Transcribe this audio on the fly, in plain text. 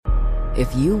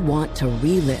If you want to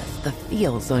relive the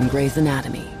feels on Grey's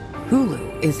Anatomy,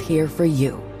 Hulu is here for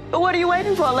you. But what are you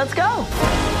waiting for? Let's go.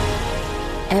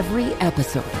 Every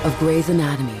episode of Grey's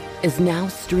Anatomy is now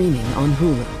streaming on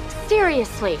Hulu.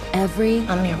 Seriously.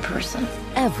 I'm your person.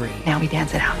 Now we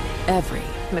dance it out. Every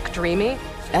McDreamy.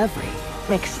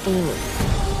 McSteamy.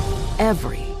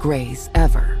 Every Grey's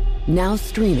ever. Now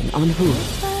streaming on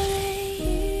Hulu.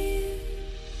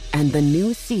 And the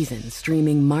new season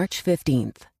streaming March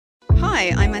 15th.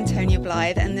 Hi, I'm Antonia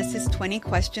Blythe, and this is 20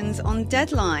 Questions on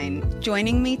Deadline.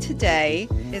 Joining me today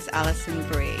is Alison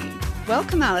Brie.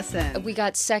 Welcome, Alison. We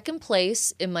got second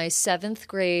place in my 7th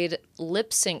grade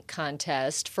lip sync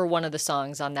contest for one of the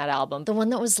songs on that album. The one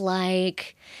that was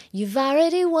like, "You've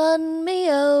already won me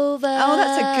over." Oh,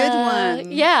 that's a good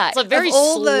one. Yeah. It's a very of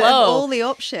all slow. Of all the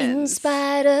options. In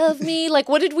spite of me. Like,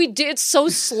 what did we do? It's so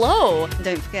slow.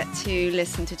 Don't forget to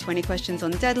listen to 20 Questions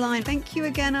on Deadline. Thank you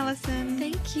again, Alison.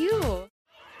 Thank you.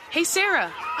 Hey Sarah,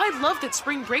 I love that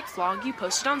spring break vlog you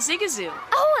posted on Zigazoo.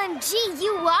 OMG,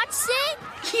 you watched it?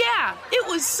 Yeah, it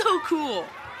was so cool.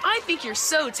 I think you're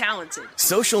so talented.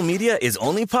 Social media is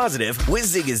only positive with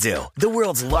Zigazoo, the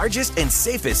world's largest and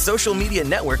safest social media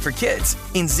network for kids.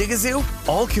 In Zigazoo,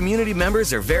 all community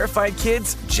members are verified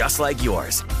kids just like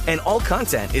yours, and all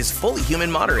content is fully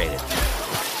human moderated.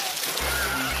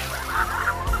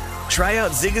 Try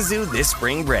out Zigazoo this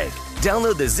spring break.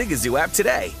 Download the Zigazoo app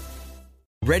today.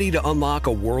 Ready to unlock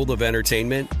a world of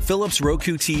entertainment? Philips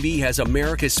Roku TV has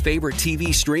America's favorite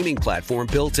TV streaming platform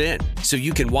built in, so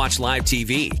you can watch live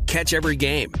TV, catch every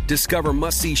game, discover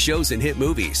must-see shows and hit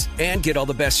movies, and get all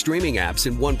the best streaming apps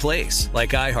in one place,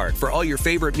 like iHeart for all your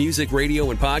favorite music,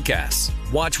 radio, and podcasts.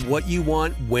 Watch what you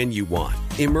want, when you want.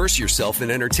 Immerse yourself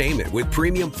in entertainment with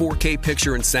premium 4K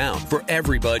picture and sound for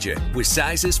every budget, with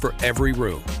sizes for every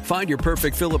room. Find your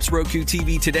perfect Philips Roku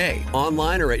TV today,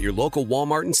 online or at your local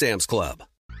Walmart and Sam's Club.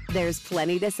 There's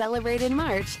plenty to celebrate in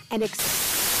March and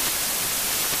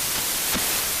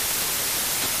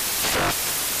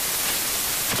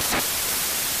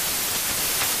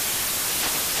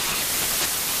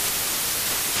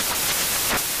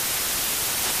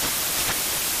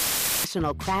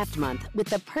National Craft Month with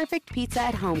the perfect pizza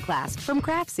at home class from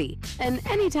Craftsy. And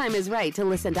anytime is right to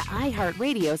listen to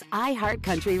iHeartRadio's iHeart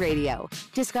Country Radio.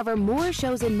 Discover more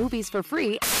shows and movies for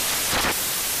free.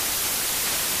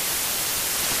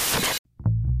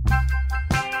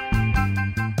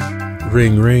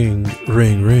 Ring, ring,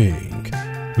 ring, ring.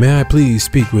 May I please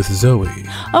speak with Zoe?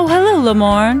 Oh, hello,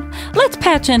 Lamorne. Let's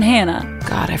patch in Hannah.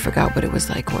 God, I forgot what it was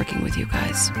like working with you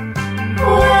guys. Welcome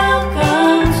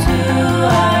to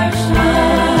our show.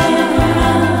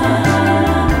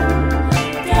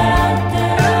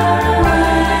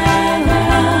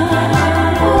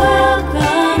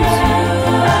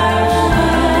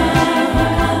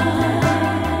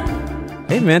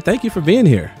 Hey, man, thank you for being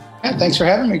here. Yeah, thanks for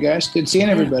having me, guys. Good seeing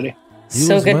everybody.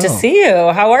 So good to see you.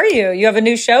 How are you? You have a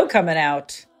new show coming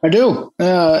out. I do.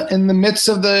 In the midst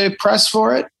of the press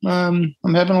for it, I'm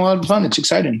having a lot of fun. It's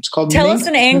exciting. It's called Tell Ming. us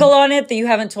an angle on it that you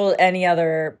haven't told any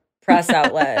other press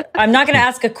outlet. I'm not going to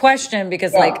ask a question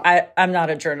because, I'm not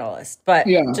a journalist, but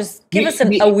just give us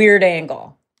a weird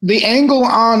angle. The angle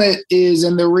on it is,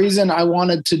 and the reason I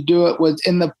wanted to do it was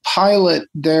in the pilot,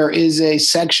 there is a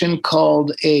section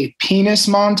called a penis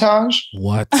montage.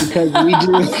 What? Because we're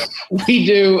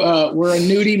a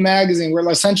nudie magazine. We're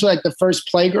essentially like the first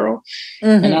Playgirl,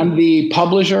 and I'm the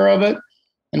publisher of it.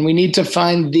 And we need to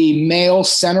find the male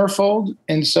centerfold.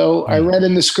 And so I read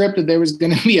in the script that there was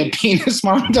going to be a penis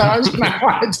montage, and I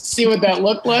wanted to see what that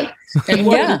looked like. And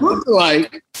what it looked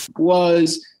like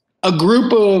was a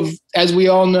group of, as we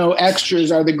all know,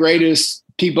 extras are the greatest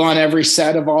people on every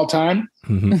set of all time.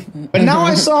 But now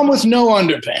I saw them with no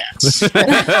underpants.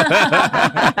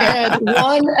 And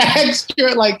one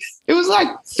extra, it was like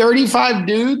 35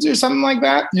 dudes or something like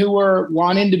that who were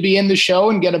wanting to be in the show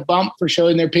and get a bump for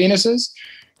showing their penises.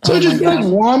 So just like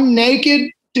one naked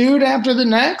dude after the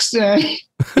next.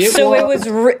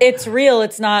 It's real.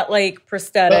 It's not like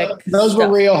prosthetic. Those were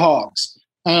real hogs.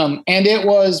 And it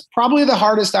was probably the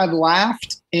hardest I've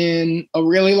laughed in a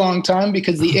really long time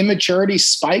because the immaturity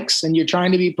spikes and you're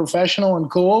trying to be professional and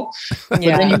cool. But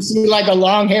then you see like a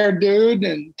long haired dude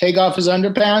and take off his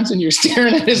underpants and you're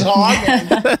staring at his hog.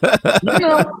 And,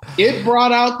 it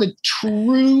brought out the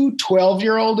true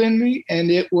 12-year-old in me and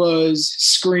it was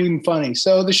scream funny.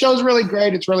 So the show's really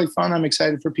great. It's really fun. I'm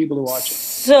excited for people to watch it.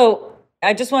 So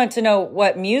I just wanted to know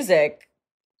what music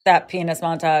that penis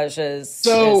montage is.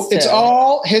 So it's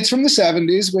all hits from the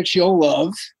 70s, which you'll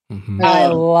love. I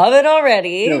love it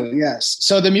already. Yes.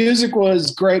 So the music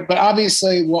was great, but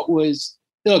obviously what was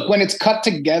look, when it's cut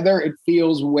together, it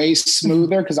feels way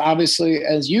smoother because obviously,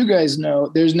 as you guys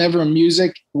know, there's never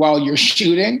music while you're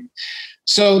shooting.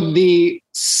 So the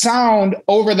sound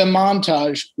over the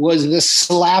montage was the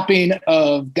slapping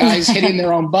of guys hitting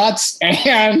their own butts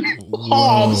and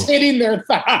hogs hitting their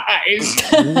thighs.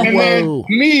 And then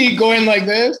me going like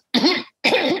this.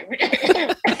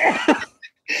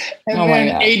 And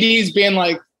then AD's being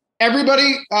like,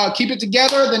 everybody keep it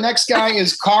together. The next guy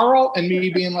is Carl. And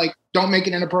me being like, don't make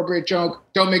an inappropriate joke.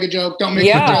 Don't make a joke. Don't make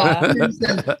a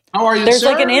joke. How are you, There's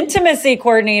sir? like an intimacy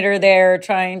coordinator there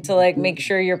trying to like make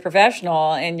sure you're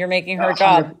professional and you're making her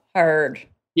job hard.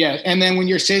 Yeah. And then when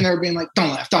you're sitting there being like, don't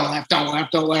laugh, don't laugh, don't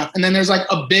laugh, don't laugh. And then there's like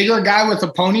a bigger guy with a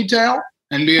ponytail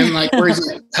and being like, where he's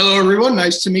like, hello, everyone.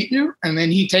 Nice to meet you. And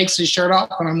then he takes his shirt off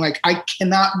and I'm like, I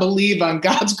cannot believe on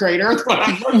God's great earth what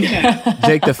I'm looking at.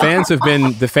 Jake, the fans have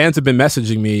been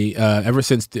messaging me ever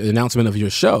since the announcement of your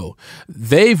show.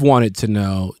 They've wanted to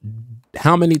know,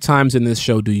 how many times in this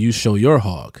show do you show your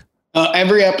hog?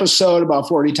 Every episode about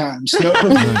 40 times.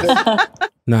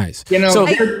 Nice. You know, so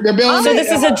they're building. So this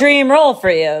is a dream role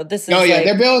for you. This is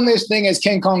they're building this thing as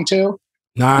King Kong 2.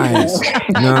 Nice.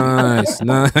 Hence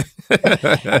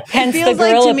the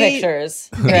gorilla pictures,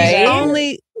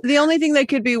 right? The only thing that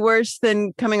could be worse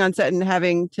than coming on set and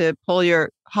having to pull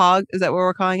your hog, is that what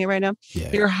we're calling it right now?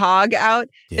 Yeah. Your hog out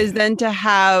is then to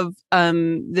have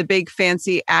the big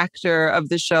fancy actor of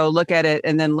the show look at it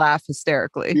and then laugh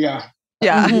hysterically. Yeah.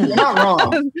 Yeah. You're not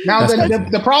wrong. Now,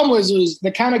 the problem was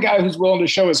the kind of guy who's willing to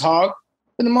show his hog.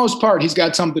 For the most part, he's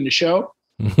got something to show.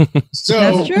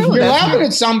 So you're laughing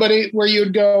at somebody where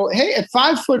you'd go, hey, at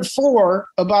 5'4",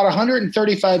 about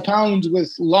 135 pounds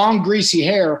with long, greasy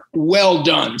hair, well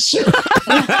done, sir.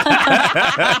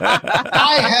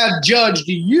 I have judged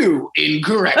you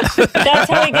incorrectly. That's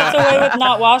how he gets away with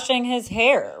not washing his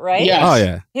hair, right? Yes. Oh,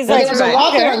 yeah. He's well, like, there's a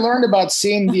lot that I learned about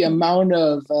seeing the amount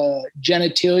of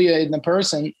genitalia in the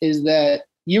person is that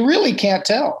you really can't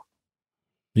tell.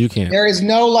 You can't. There is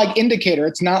no like indicator.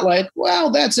 It's not like, well,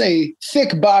 that's a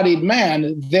thick-bodied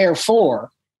man, therefore.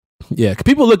 Yeah,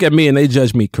 people look at me and they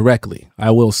judge me correctly,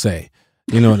 I will say.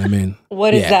 You know what I mean?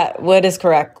 What is that? What is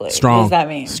correctly? Strong. What does that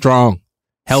mean? Strong.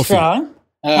 Healthy. Strong?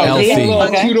 Healthy. A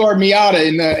little two-door Miata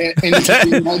in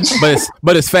the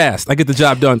but it's fast. I get the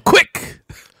job done quick.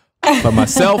 By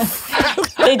myself.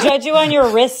 They judge you on your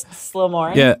wrists,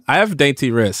 Lamorne. Yeah, I have dainty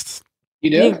wrists. You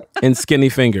do? And skinny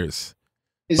fingers.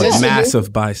 But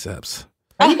massive biceps.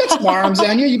 You got some arms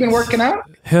on you. You've been working out?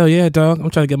 Hell yeah, dog. I'm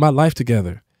trying to get my life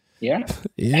together. Yeah?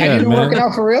 Yeah, have you been man. working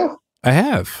out for real? I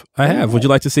have. Would you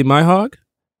like to see my hog?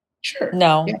 Sure.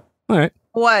 No. Yeah. All right.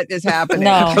 What is happening?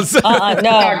 No. I'm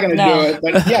not going to do it.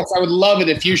 But yes, I would love it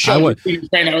if you showed me.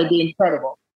 That would be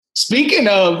incredible. Speaking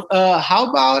of, how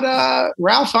about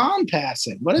Ralph Hahn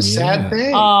passing? What a sad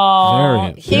thing.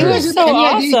 Oh, he was so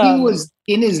awesome. He was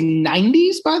in his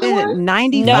 90s, by the way?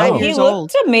 95 years old.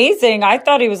 He looked amazing. I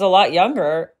thought he was a lot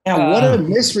younger. Yeah, what a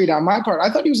misread on my part. I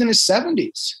thought he was in his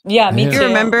 70s. Yeah, me too. Do you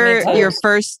remember your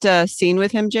first scene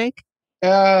with him, Jake?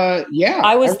 Yeah.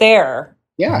 I was there.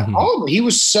 Yeah. Mm-hmm. He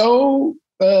was so,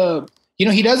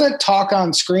 he doesn't talk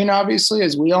on screen, obviously,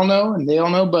 as we all know, and they all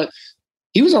know, but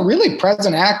he was a really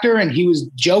present actor and he was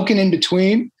joking in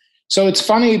between. So it's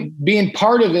funny being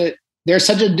part of it. There's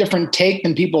such a different take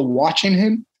than people watching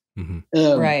him.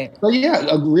 Mm-hmm. Right. But yeah,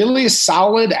 a really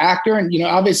solid actor. And,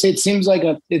 obviously it seems like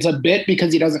it's a bit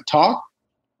because he doesn't talk,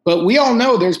 but we all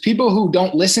know there's people who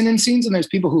don't listen in scenes and there's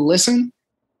people who listen.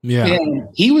 Yeah. And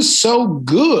he was so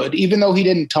good, even though he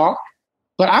didn't talk.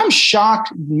 But I'm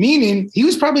shocked, meaning he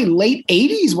was probably late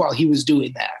 80s while he was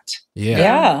doing that.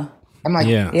 Yeah. I'm like,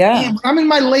 yeah. I'm in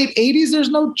my late 80s. There's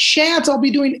no chance I'll be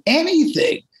doing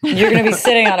anything. You're going to be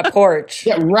sitting on a porch.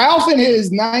 Yeah, Ralph in his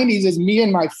 90s is me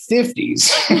in my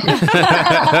 50s.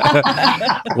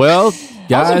 Well,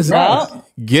 guys,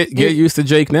 get used to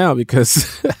Jake now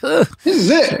because this is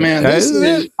it, man.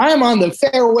 I am on the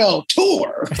farewell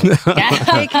tour.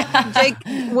 Jake,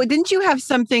 didn't you have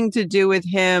something to do with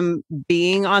him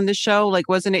being on the show? Like,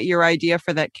 wasn't it your idea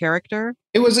for that character?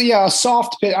 It was a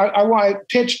soft pitch. I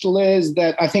pitched Liz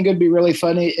that I think it'd be really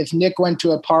funny if Nick went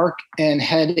to a park and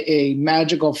had a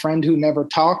magical friend who never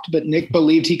talked, but Nick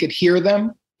believed he could hear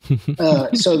them,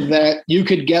 so that you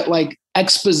could get like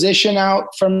exposition out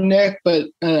from Nick. But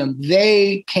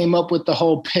they came up with the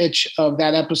whole pitch of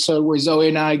that episode where Zoe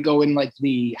and I go in like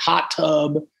the hot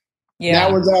tub. Yeah,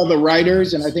 that was all the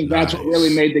writers, and I think that's what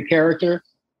really made the character.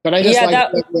 But I just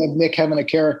Nick having a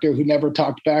character who never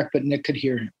talked back, but Nick could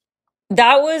hear him.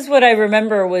 That was what I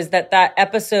remember, was that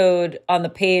episode on the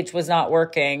page was not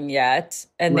working yet.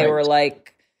 And they were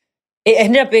like, it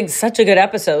ended up being such a good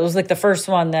episode. It was like the first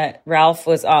one that Ralph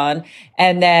was on.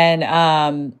 And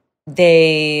then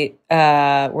they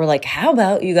were like, how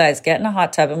about you guys get in a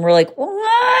hot tub? And we're like,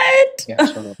 what? Yeah,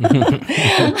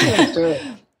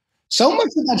 so much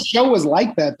of that show was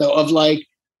like that, though, of like,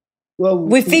 well,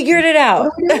 we figured it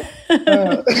out.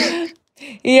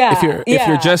 Yeah. If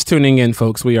you're just tuning in,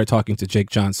 folks, we are talking to Jake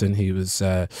Johnson. He was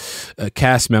a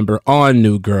cast member on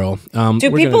New Girl.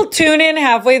 Do people tune in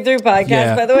halfway through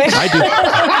podcasts, by the way? I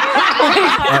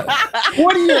do.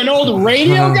 What are you, an old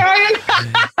radio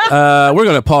guy? We're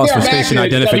going to pause for station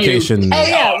identification. Oh,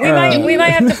 yeah. We might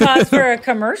have to pause for a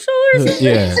commercial or something.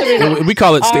 Yeah. We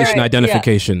call it station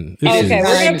identification. Yeah. Okay,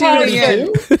 we're going to pause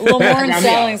for Lamorne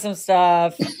selling some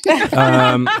stuff.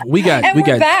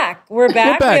 We're back. We're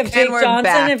back. We have Jake Johnson.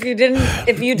 Back.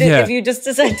 If you just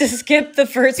decide to skip the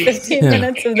first 15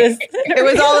 minutes of this, it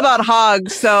was all about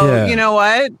hogs. So you know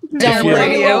what? Don't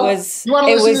worry. You want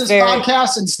to listen to this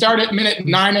podcast and start at minute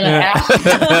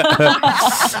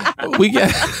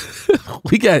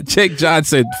 9.5? We got Jake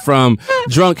Johnson from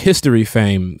Drunk History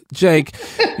fame. Jake,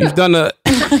 you've done a lot.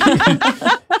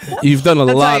 That's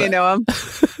how you know him.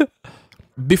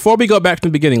 Before we go back to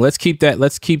the beginning, let's keep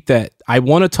that. I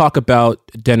want to talk about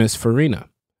Dennis Farina.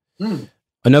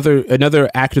 Another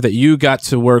actor that you got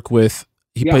to work with.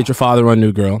 He played your father on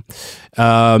New Girl.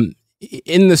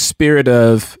 In the spirit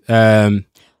of, I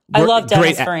love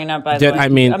Dennis Farina. By the way, I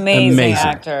mean, amazing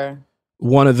actor.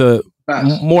 One of the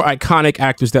more iconic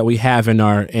actors that we have in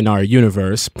our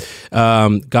universe.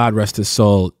 God rest his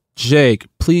soul. Jake,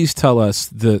 please tell us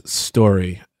the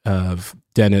story of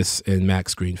Dennis and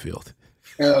Max Greenfield.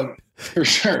 For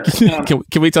sure.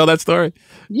 Can we tell that story?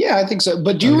 Yeah, I think so.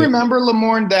 But do you remember,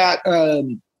 Lamorne, that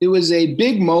it was a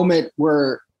big moment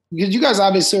where, because you guys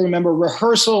obviously remember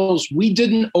rehearsals, we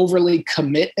didn't overly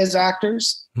commit as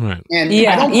actors. Right. And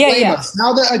I don't blame us.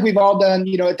 Now that we've all done,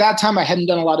 at that time I hadn't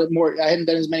done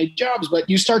as many jobs, but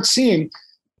you start seeing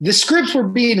the scripts were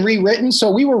being rewritten.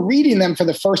 So we were reading them for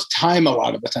the first time a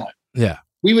lot of the time. Yeah.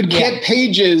 We would get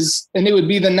pages and it would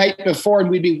be the night before and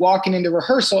we'd be walking into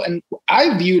rehearsal. And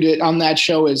I viewed it on that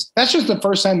show as that's just the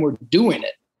first time we're doing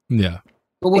it. Yeah.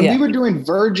 But when we were doing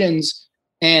Virgins,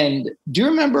 and do you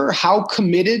remember how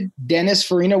committed Dennis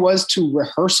Farina was to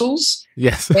rehearsals?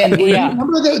 Yes. And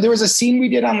remember there was a scene we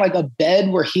did on like a bed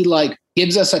where he like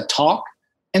gives us a talk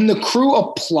and the crew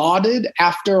applauded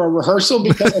after a rehearsal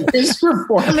because of his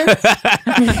performance.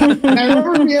 And I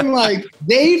remember being like,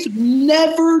 they've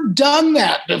never done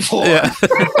that before. Yeah.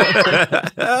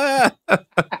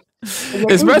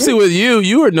 Especially with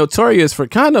you were notorious for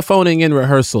kind of phoning in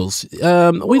rehearsals. We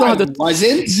don't have to.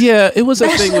 Wasn't? Yeah, it was a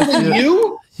thing with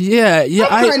you. Yeah.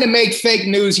 I'm trying to make fake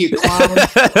news, you clown.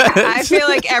 I feel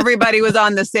like everybody was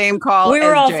on the same call. We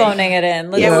were all phoning it in.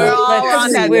 We were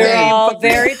all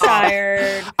very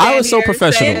tired. I was so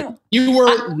professional. You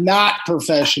were not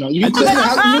professional. You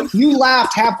couldn't. You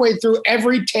laughed halfway through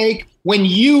every take when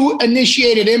you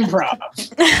initiated improv.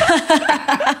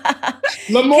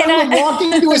 Lamorne would walk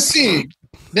into a scene.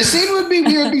 The scene would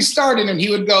be starting, and he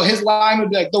would go. His line would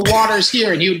be like, "The water's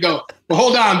here," and he would go, well,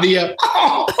 "Hold on, Via.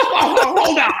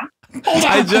 Hold on."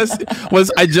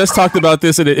 I just talked about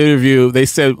this in an interview. They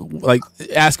said, like,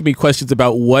 asking me questions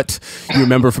about what you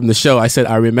remember from the show. I said,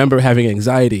 I remember having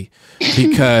anxiety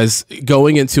because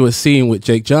going into a scene with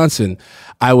Jake Johnson,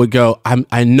 I would go,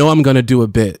 I know I'm going to do a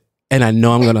bit. And I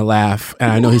know I'm going to laugh,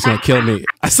 and I know he's going to kill me.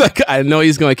 I was like, I know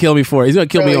he's going to kill me for it. He's going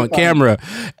to kill me on camera.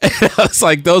 And I was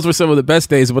like, those were some of the best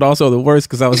days, but also the worst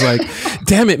because I was like,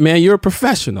 damn it, man, you're a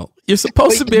professional. You're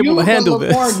supposed to be able to handle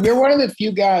this. You're one of the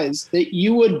few guys that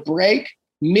you would break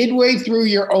midway through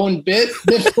your own bit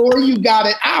before you got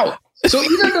it out. So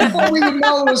even before we would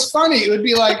know it was funny, it would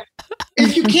be like,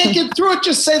 if you can't get through it,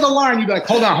 just say the line. You'd be like,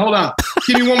 hold on.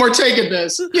 Give me one more take at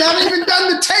this. You haven't even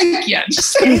done the take yet.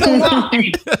 Just say the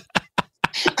line.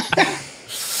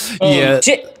 Yeah.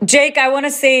 Jake, I want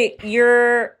to say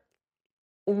you're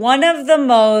one of the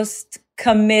most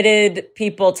committed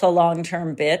people to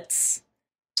long-term bits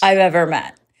I've ever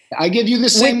met. I give you the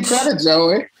same credit,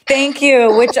 Zoe. Love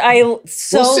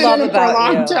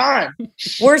about you. Time.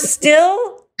 We're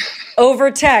still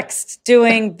over text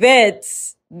doing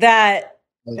bits that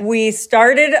we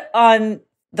started on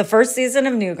the first season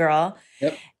of New Girl.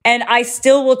 Yep. And I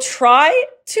still will try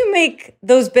to make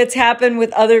those bits happen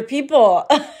with other people.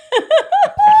 And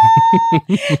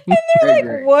they're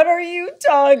like, what are you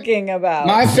talking about?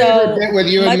 My favorite bit with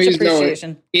you and me,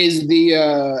 Zoe, is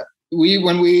the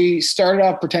when we started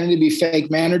off pretending to be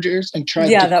fake managers and tried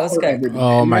to that was good. everybody.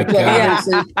 Oh my God.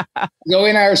 Zoe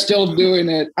and I are still doing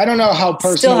it. I don't know how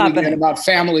personal we get about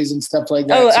families and stuff like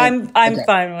that. Oh, so, I'm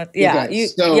fine with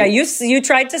you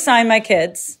tried to sign my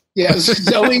kids. Yeah,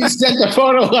 Zoe sent a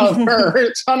photo of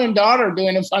her son and daughter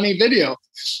doing a funny video.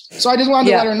 So I just wanted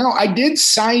to let her know I did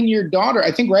sign your daughter.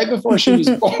 I think right before she was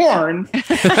born.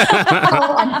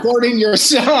 I'm courting your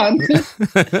son,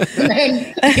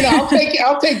 and I'll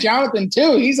take Jonathan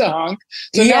too. He's a hunk.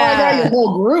 So now I got your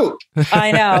whole group.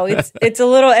 I know it's a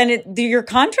little, and your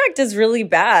contract is really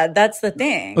bad. That's the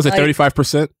thing. Was it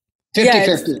 35%?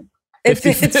 50-50. It's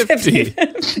 50.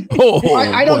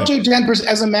 I don't do 10%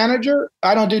 as a manager.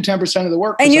 I don't do 10% of the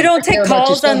work. And you don't take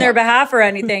calls on their behalf or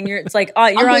anything. It's like,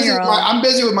 you're on your own. I'm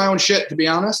busy with my own shit, to be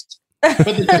honest.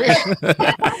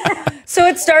 So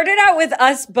it started out with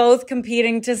us both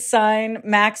competing to sign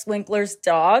Max Winkler's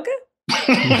dog.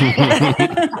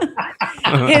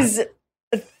 His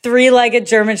 3-legged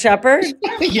German Shepherd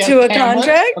to a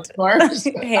contract. Of course.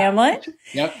 Hamlet.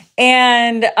 Yep.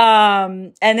 And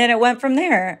then it went from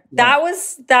there. Yeah.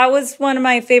 That was one of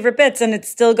my favorite bits, and it's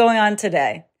still going on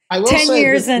today. 10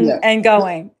 years and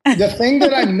going. The thing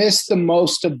that I miss the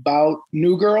most about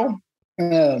New Girl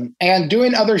and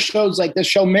doing other shows like this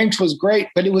show, Minx, was great,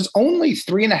 but it was only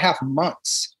 3.5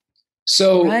 months.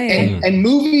 So and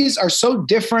movies are so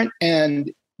different,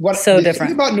 and the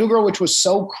thing about New Girl, which was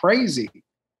so crazy,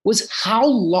 was how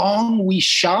long we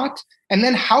shot and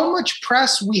then how much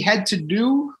press we had to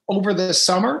do over the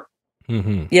summer.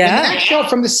 Mm-hmm. Yeah. And that show,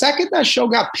 from the second that show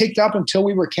got picked up until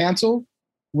we were canceled,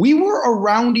 we were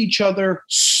around each other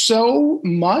so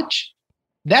much.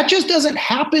 That just doesn't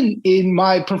happen in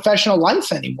my professional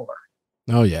life anymore.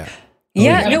 Oh, yeah.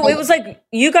 Yeah. No, it was like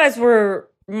you guys were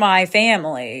my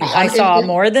family. I saw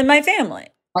more than my family.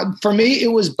 For me,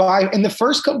 it was in the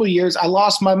first couple of years, I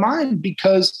lost my mind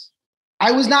because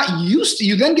I was not used to.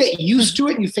 You then get used to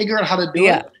it and you figure out how to do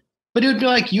it. But it would be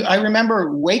like I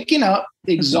remember waking up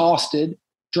exhausted,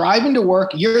 driving to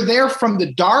work. You're there from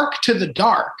the dark to the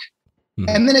dark.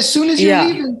 And then as soon as you're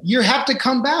leaving, you have to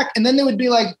come back. And then there would be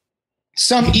like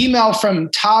some email from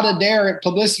Todd Adair at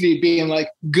Publicity being like,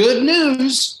 good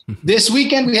news. This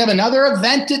weekend, we have another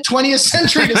event at 20th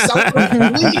Century to celebrate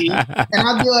the league. And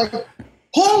I'd be like,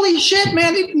 holy shit,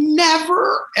 man, it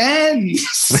never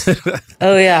ends.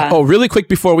 Oh, yeah. Oh, really quick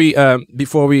before we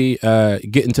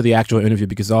get into the actual interview,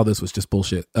 because all this was just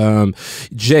bullshit.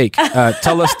 Jake,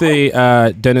 tell us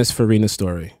the Dennis Farina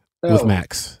story with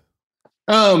Max.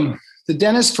 The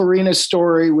Dennis Farina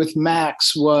story with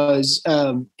Max was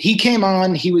he came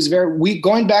on. He was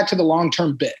going back to the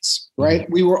long-term bits, right?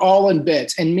 We were all in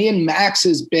bits. And me and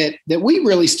Max's bit that we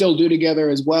really still do together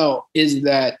as well is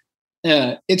that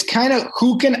it's kind of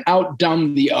who can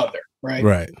outdumb the other, right?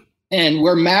 Right. And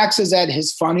where Max is at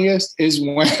his funniest is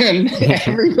when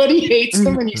everybody hates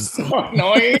him and he's so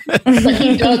annoying, but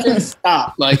he doesn't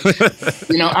stop. Like,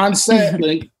 on set,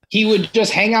 like, he would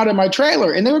just hang out in my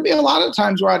trailer. And there would be a lot of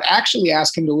times where I'd actually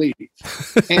ask him to leave.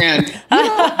 And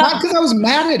not because I was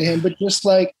mad at him, but just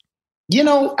like,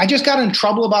 I just got in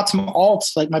trouble about some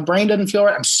alts. Like, my brain doesn't feel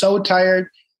right. I'm so tired.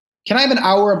 Can I have an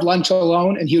hour of lunch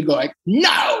alone? And he would go like,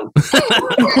 no.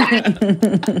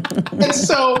 And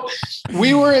so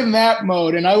we were in that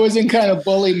mode, and I was in kind of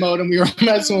bully mode, and we were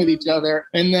messing with each other.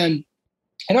 And then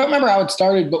I don't remember how it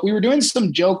started, but we were doing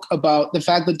some joke about the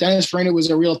fact that Dennis Farina was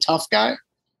a real tough guy.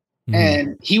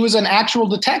 And he was an actual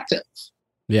detective.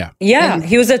 Yeah. Yeah.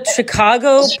 He was a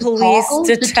Chicago police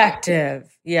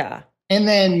detective. Yeah. And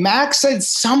then Max said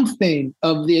something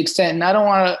of the extent, and I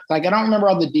don't remember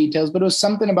all the details, but it was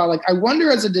something about like, I wonder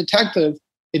as a detective,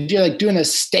 if you're like doing a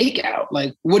stakeout,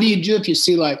 like, what do you do if you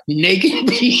see like naked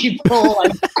people?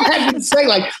 Like, I had to say,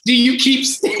 like, do you keep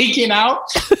staking out?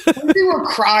 We were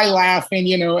cry laughing,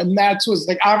 and that was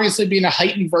like obviously being a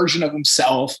heightened version of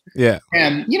himself. Yeah.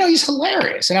 And, he's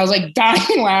hilarious. And I was like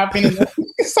dying laughing. And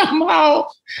somehow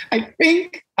I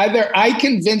think either I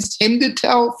convinced him to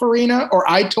tell Farina or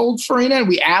I told Farina and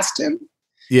we asked him.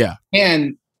 Yeah.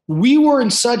 And we were in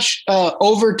such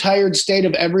overtired state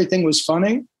of everything was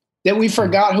funny that we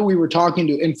forgot who we were talking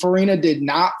to. And Farina did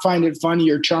not find it funny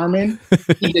or charming.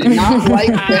 He did not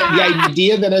like the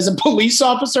idea that as a police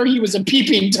officer, he was a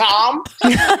peeping Tom.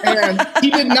 And he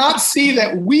did not see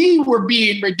that we were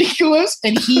being ridiculous.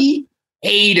 And he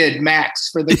hated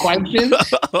Max for the question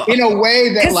in a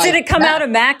way that, like, did it come out of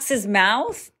Max's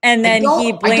mouth and then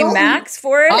he blamed Max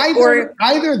for it? Either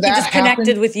that he just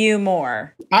connected with you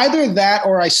more. Either that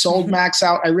or I sold Max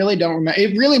out. I really don't remember.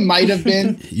 It really might have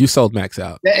been. You sold Max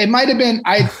out. It might have been.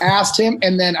 I asked him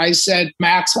and then I said,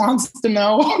 Max wants to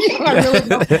know. I really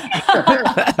don't remember.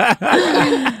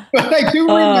 But I do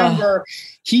remember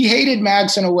he hated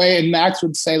Max in a way, and Max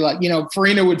would say, like,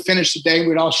 Farina would finish the day,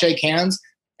 we'd all shake hands,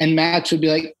 and Max would be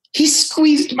like, he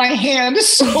squeezed my hand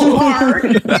so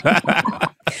hard.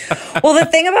 Well, the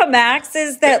thing about Max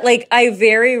is that, like, I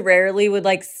very rarely would,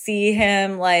 like, see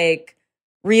him, like,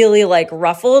 really, like,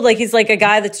 ruffled. Like, he's like a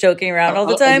guy that's joking around all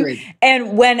the time. Agreed.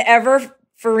 And whenever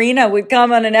Farina would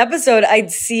come on an episode,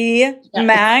 I'd see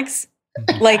Max,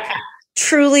 like,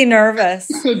 truly nervous.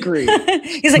 Agreed.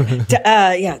 He's like,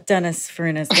 Dennis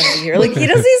Farina's going to be here. Like, he's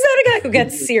not a guy who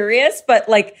gets serious, but,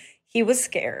 like, he was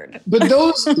scared. But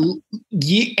those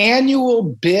annual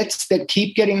bits that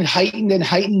keep getting heightened and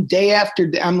heightened day after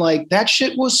day, I'm like, that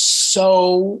shit was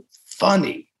so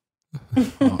funny.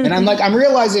 And I'm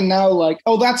realizing now, like,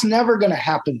 oh, that's never going to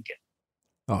happen again.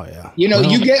 Oh, yeah. You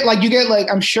get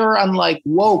like, I'm sure I'm like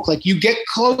woke, like you get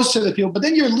close to the people, but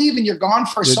then you're leaving, you're gone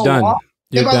for so long.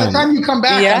 And by the time you come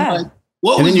back, I'm like,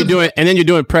 and then you're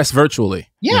doing press virtually.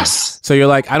 Yes. So you're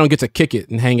like, I don't get to kick it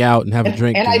and hang out and have a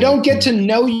drink. And I don't get to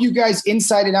know you guys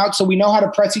inside and out. So we know how to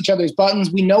press each other's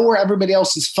buttons. We know where everybody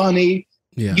else is funny.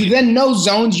 Yeah. You then know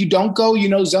zones you don't go,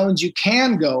 zones you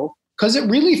can go. Cause it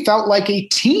really felt like a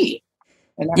team.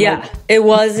 And it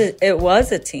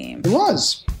was a team. It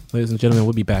was. Ladies and gentlemen,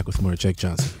 we'll be back with more Jake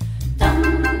Johnson.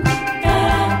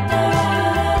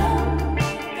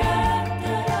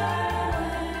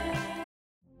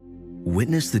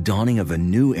 Witness the dawning of a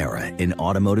new era in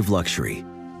automotive luxury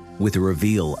with a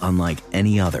reveal unlike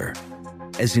any other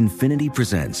as Infiniti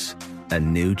presents a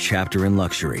new chapter in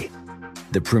luxury,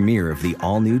 the premiere of the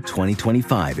all-new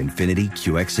 2025 Infiniti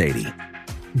QX80.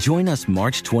 Join us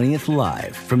March 20th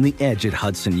live from the Edge at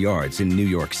Hudson Yards in New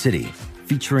York City,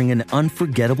 featuring an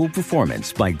unforgettable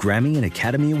performance by Grammy and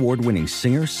Academy Award-winning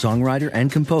singer, songwriter, and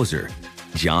composer,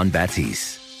 Jon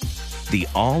Batiste. The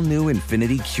all-new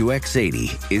Infiniti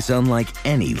QX80 is unlike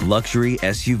any luxury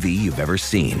SUV you've ever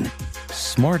seen.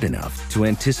 Smart enough to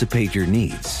anticipate your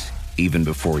needs, even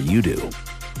before you do.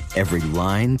 Every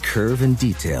line, curve, and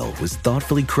detail was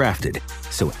thoughtfully crafted,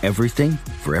 so everything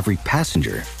for every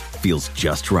passenger feels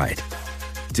just right.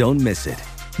 Don't miss it.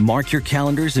 Mark your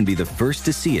calendars and be the first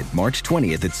to see it March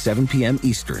 20th at 7 p.m.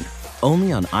 Eastern,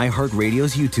 only on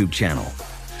iHeartRadio's YouTube channel.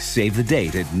 Save the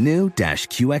date at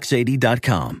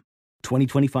new-QX80.com.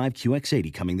 2025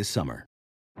 QX80 coming this summer.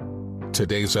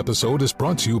 Today's episode is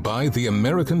brought to you by the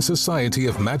American Society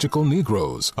of Magical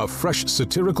Negroes, a fresh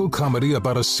satirical comedy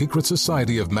about a secret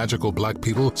society of magical black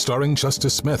people starring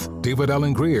Justice Smith, David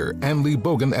Alan Grier, Ann Lee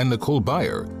Bogan, and Nicole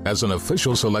Byer. As an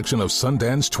official selection of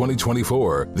Sundance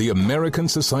 2024, the American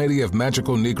Society of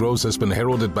Magical Negroes has been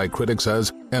heralded by critics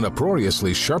as an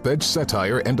uproariously sharp-edged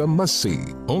satire and a must-see.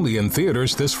 Only in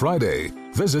theaters this Friday.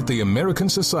 Visit the American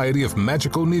Society of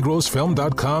Magical Negroes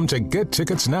Film.com to get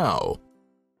tickets now.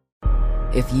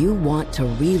 If you want to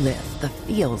relive the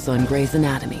feels on Grey's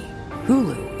Anatomy,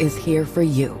 Hulu is here for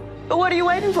you. What are you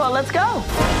waiting for? Let's go.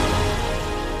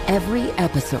 Every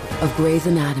episode of Grey's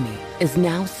Anatomy is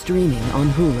now streaming on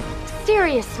Hulu.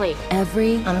 Seriously.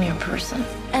 I'm your person.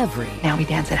 Now we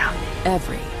dance it out.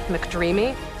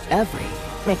 McDreamy.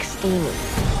 McSteamy.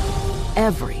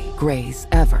 Every Grey's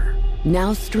ever.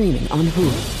 Now streaming on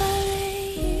Hulu.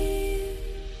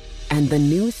 And the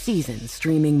new season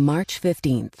streaming March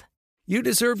 15th. You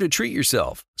deserve to treat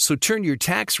yourself, so turn your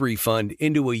tax refund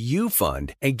into a U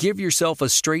fund and give yourself a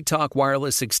Straight Talk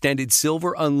Wireless Extended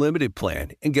Silver Unlimited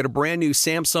plan and get a brand new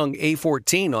Samsung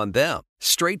A14 on them.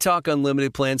 Straight Talk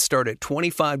Unlimited plans start at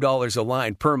 $25 a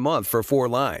line per month for 4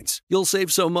 lines. You'll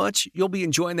save so much, you'll be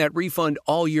enjoying that refund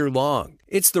all year long.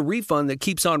 It's the refund that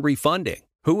keeps on refunding.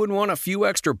 Who wouldn't want a few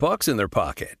extra bucks in their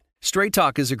pocket? Straight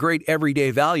Talk is a great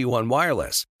everyday value on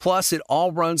wireless. Plus, it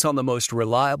all runs on the most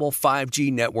reliable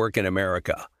 5G network in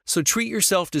America. So treat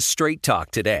yourself to Straight Talk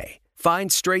today.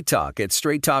 Find Straight Talk at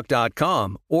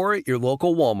straighttalk.com or at your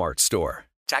local Walmart store.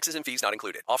 Taxes and fees not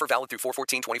included. Offer valid through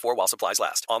 4/14/24 while supplies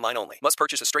last. Online only. Must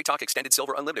purchase a Straight Talk Extended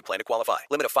Silver Unlimited plan to qualify.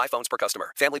 Limit of 5 phones per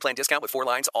customer. Family plan discount with 4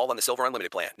 lines all on the Silver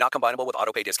Unlimited plan. Not combinable with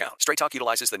autopay discount. Straight Talk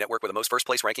utilizes the network with the most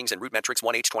first-place rankings and Root Metrics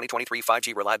 1H 2023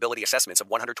 5G reliability assessments of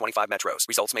 125 metros.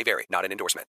 Results may vary. Not an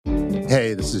endorsement.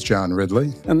 Hey, this is John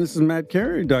Ridley. And this is Matt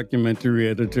Carey, documentary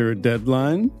editor at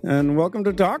Deadline. And welcome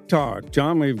to Doc Talk.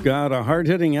 John, we've got a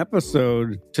hard-hitting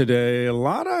episode today. A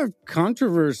lot of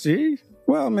controversy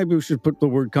well, maybe we should put the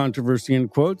word controversy in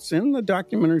quotes in the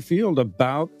documentary field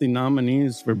about the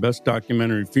nominees for Best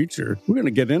Documentary Feature. We're going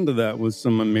to get into that with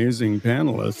some amazing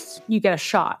panelists. You get a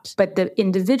shot, but the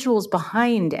individuals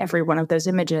behind every one of those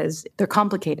images, they're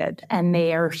complicated and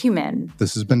they are human.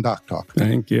 This has been Doc Talk.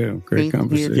 Thank you. Great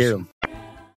conversation. You.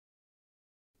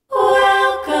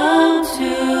 Welcome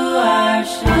to our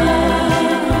show.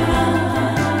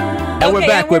 And we're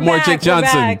back with more Jake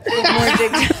Johnson.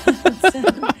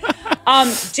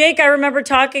 Jake, I remember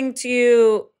talking to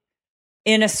you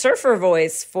in a surfer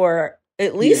voice for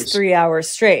at least 3 hours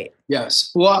straight.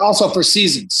 Yes. Well, also for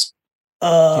seasons.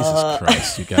 Jesus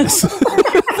Christ, you guys.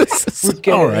 We're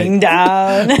going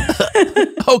down.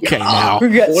 Okay, now. We're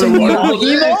getting some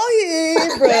mahi-mahi,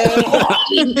 bro.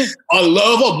 I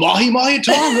love a mahi-mahi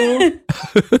taco.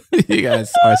 You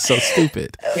guys are so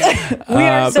stupid. We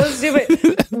are so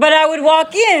stupid. But I would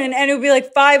walk in and it would be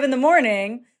like 5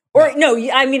 a.m. Or no,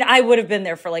 I mean, I would have been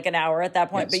there for like an hour at that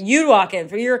point. Yes. But you'd walk in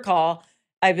for your call.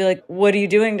 I'd be like, what are you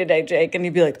doing today, Jake? And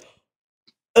you'd be like,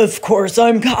 of course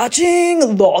I'm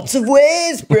catching lots of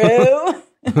waves, bro.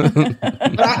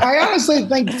 But I honestly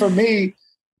think for me,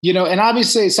 you know, and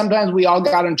obviously sometimes we all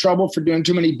got in trouble for doing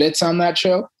too many bits on that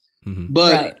show. Mm-hmm.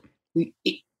 But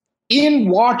in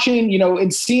watching, you know,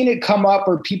 and seeing it come up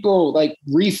or people like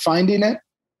refinding it,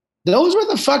 those were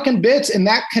the fucking bits. And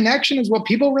that connection is what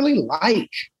people really like.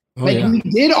 We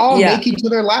did all make each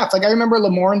other laugh. Like I remember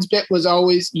Lamorne's bit was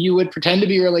always you would pretend to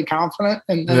be really confident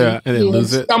and then you would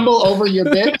stumble over your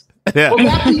bit. Well,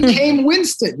 that became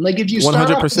Winston. Like if you start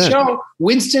off the show,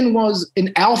 Winston was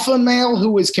an alpha male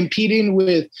who was competing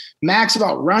with Max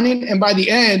about running. And by the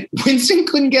end, Winston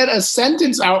couldn't get a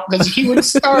sentence out because he would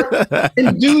start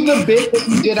and do the bit that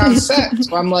he did on set.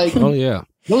 So I'm like,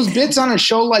 those bits on a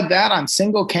show like that on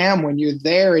single cam when you're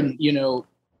there and, you know,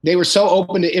 they were so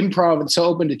open to improv and so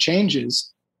open to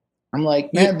changes. I'm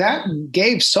like, man, that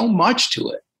gave so much to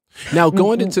it. Now,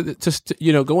 going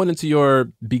into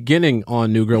your beginning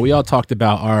on New Girl, we all talked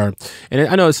about and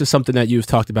I know this is something that you've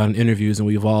talked about in interviews and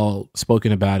we've all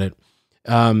spoken about it.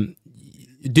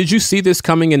 Did you see this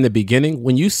coming in the beginning?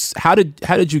 How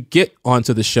did you get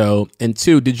onto the show? And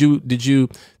two, did you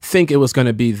think it was going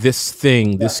to be this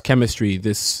thing, this chemistry,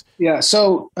 this? Yeah.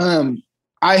 So,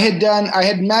 I had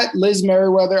met Liz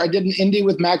Merriweather. I did an indie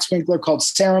with Max Winkler called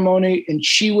Ceremony, and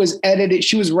she was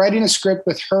writing a script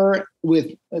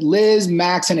with Liz,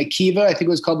 Max, and Akiva. I think it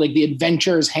was called like The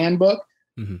Adventurer's Handbook.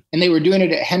 Mm-hmm. And they were doing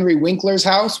it at Henry Winkler's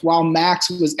house while Max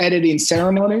was editing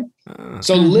Ceremony.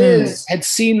 So Liz had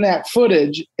seen that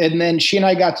footage, and then she and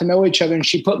I got to know each other, and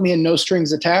she put me in No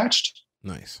Strings Attached.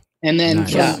 Nice. And then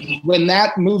when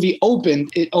that movie opened,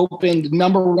 it opened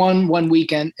 #1 one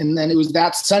weekend. And then it was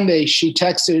that Sunday she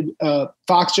texted,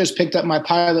 Fox just picked up my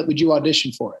pilot. Would you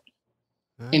audition for it?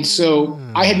 And so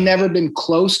I had never been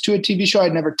close to a TV show.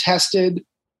 I'd never tested.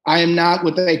 I am not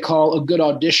what they call a good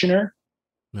auditioner.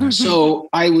 So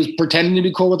I was pretending to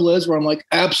be cool with Liz where I'm like,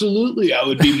 absolutely, I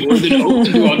would be more than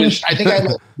open to audition. I think I had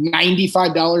like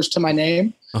 $95 to my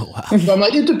name. Oh, wow. So I'm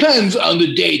like, it depends on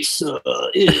the dates. But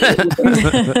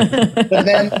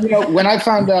then, you know, when I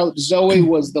found out Zoe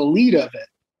was the lead of it,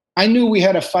 I knew we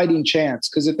had a fighting chance.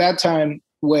 Because at that time,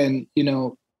 when, you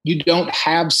know, you don't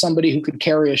have somebody who could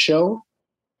carry a show,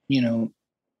 you know,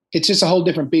 it's just a whole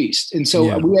different beast. And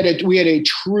so we had a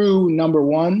true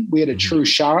 #1. We had a true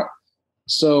shot.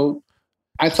 So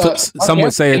I thought some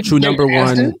would say a true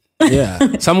 #1. Yeah.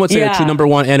 Some would say a true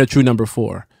 #1 and a true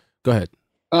 #4. Go ahead.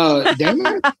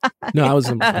 Damon? No, I was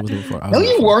number 4. No,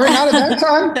 you weren't. Not at that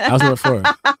time. I was number 4.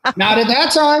 Not at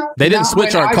that time. They didn't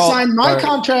switch our call. I signed my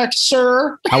contract,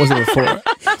 sir. I was number 4.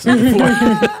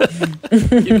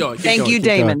 Keep going. Thank you,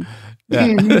 Damon.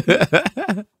 Yeah.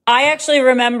 I actually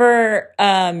remember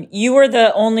you were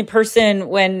the only person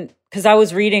because I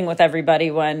was reading with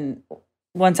everybody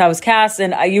once I was cast,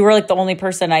 and you were like the only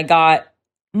person I got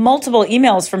multiple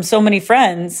emails from so many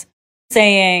friends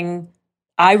saying,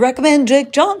 I recommend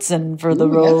Jake Johnson for the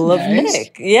role of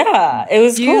Nick. Yeah, it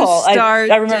was cool.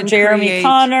 I remember Jeremy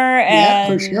Connor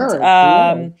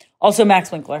and also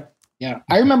Max Winkler. Yeah,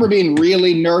 I remember being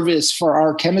really nervous for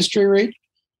our chemistry read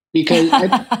because,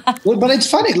 but it's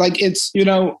funny. Like it's, you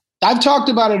know, I've talked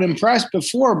about it in press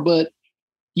before, but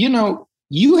you know,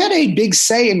 you had a big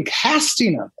say in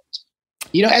casting of it.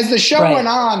 You know, as the show went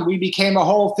on, we became a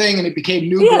whole thing and it became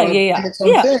New Girl and its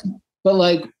own thing. But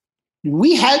like,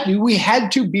 we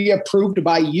had to be approved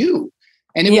by you.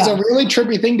 And it was a really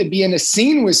trippy thing to be in a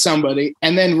scene with somebody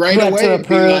and then right away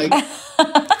be like,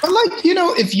 but like, you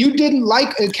know, if you didn't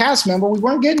like a cast member, we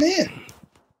weren't getting in.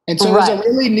 And so it was a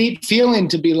really neat feeling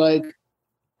to be like,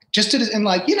 and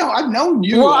like, you know, I've known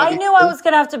you. Well, I knew I was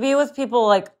going to have to be with people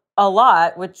like a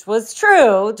lot, which was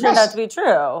true, turned out to be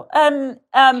true. And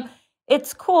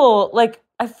it's cool. Like,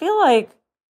 I feel like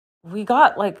we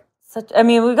got we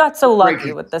got so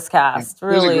lucky with this cast,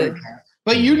 really.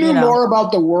 But you knew more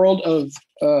about the world of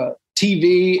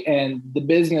TV and the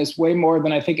business way more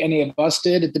than I think any of us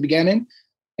did at the beginning.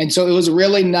 And so it was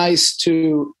really nice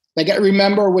to, like, I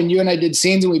remember when you and I did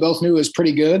scenes and we both knew it was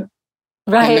pretty good.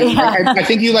 Right. I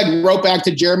think you wrote back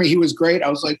to Jeremy, he was great. I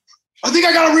was like, I think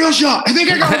I got a real shot.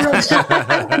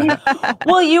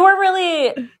 Well, you were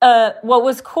really, what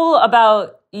was cool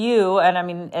about you, and I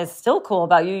mean, is still cool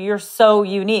about you, you're so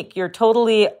unique. You're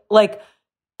totally like,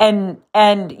 and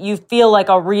you feel like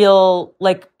a real,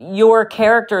 like your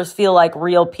characters feel like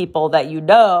real people that you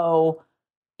know,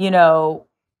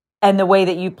 and the way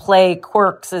that you play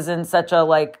quirks is in such a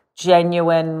like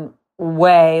genuine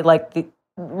way,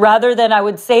 rather than I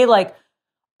would say like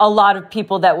a lot of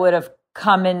people that would have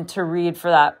come in to read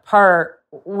for that part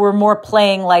were more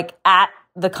playing like at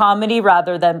the comedy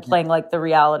rather than playing like the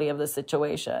reality of the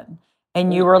situation.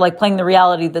 And you were like playing the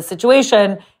reality of the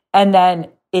situation, and then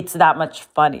it's that much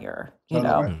funnier,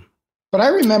 But I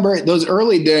remember those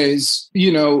early days,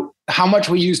 how much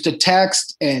we used to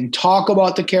text and talk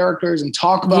about the characters and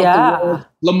talk about the world.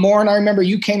 Lamorne, I remember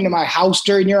you came to my house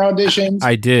during your auditions.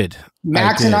 I did.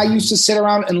 Max and I used to sit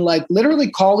around and like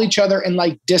literally call each other and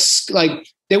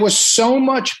there was so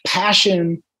much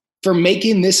passion for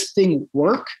making this thing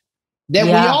work that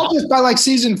we all just, by like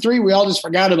season 3, we all just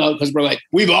forgot about it because we're like,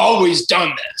 we've always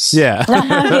done this. Yeah.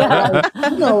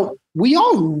 We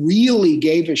all really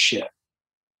gave a shit.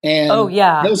 And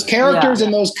those characters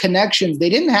and those connections, they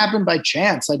didn't happen by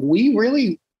chance. Like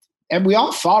we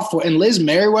all fought for it. And Liz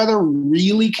Merriweather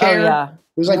really cared. It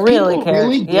was like people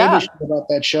really gave a shit about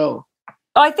that show.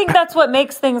 I think that's what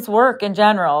makes things work in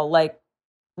general. Like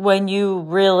when you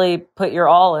really put your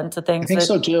all into things, I think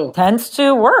so too. Tends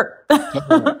to work. Go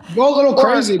a little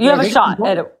crazy. You have a shot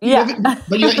at it.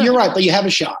 But you're right, but you have a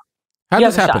shot. How'd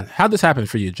this happen? How'd this happen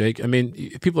for you, Jake? I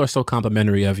mean, people are so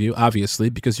complimentary of you, obviously,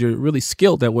 because you're really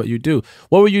skilled at what you do.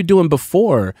 What were you doing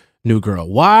before New Girl?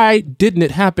 Why didn't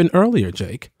it happen earlier,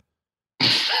 Jake?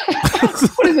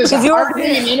 What is this? You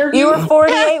were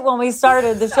 48 when we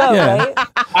started the show, right?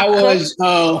 I was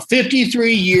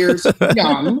 53 years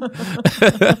young.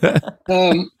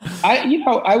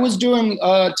 I was doing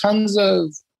tons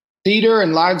of theater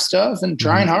and live stuff and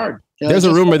trying hard. There's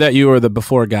a rumor that you were the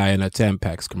before guy in a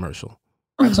Tampax commercial.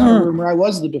 That's not a rumor. I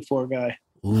was the before guy.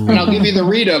 Ooh. And I'll give you the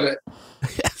read of it.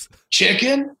 Yes.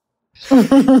 Chicken.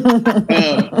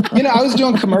 I was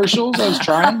doing commercials. I was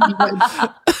trying.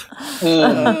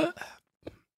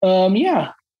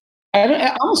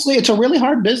 Honestly, it's a really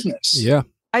hard business. Yeah.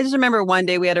 I just remember one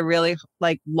day we had a really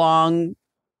long,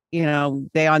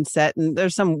 day on set, and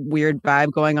there's some weird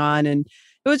vibe going on, and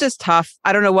it was just tough.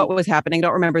 I don't know what was happening. I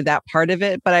don't remember that part of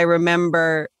it, but I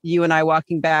remember you and I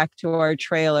walking back to our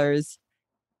trailers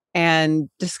and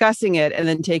discussing it and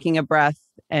then taking a breath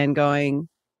and going,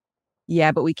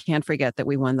 yeah, but we can't forget that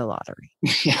we won the lottery.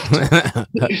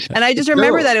 And I just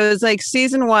remember that it was like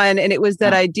season 1, and it was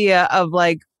that idea of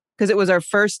like, because it was our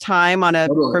first time on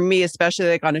for me, especially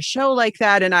like on a show like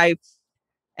that.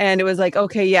 And it was like,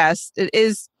 okay, yes,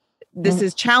 this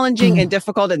is challenging and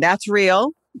difficult, and that's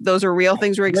real. Those are real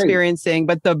things we're experiencing.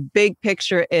 But the big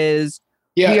picture is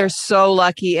we are so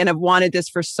lucky and have wanted this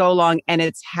for so long, and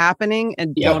it's happening.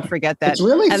 And don't forget that. It's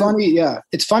really funny. Yeah.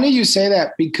 It's funny you say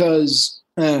that because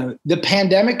the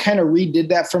pandemic kind of redid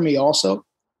that for me also.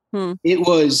 It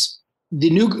was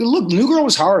New Girl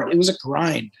was hard. It was a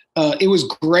grind. It was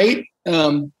great.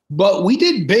 But we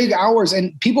did big hours,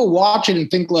 and people watch it and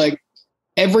think like,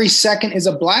 every second is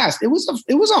a blast. It was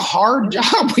a hard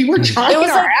job. We were trying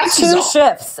our asses off. 2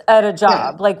 shifts at a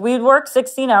job. Like we'd work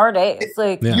 16-hour days.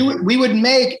 Like you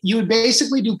would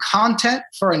basically do content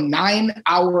for a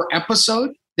 9-hour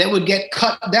episode that would get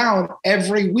cut down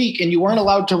every week, and you weren't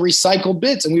allowed to recycle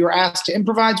bits. And we were asked to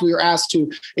improvise. We were asked to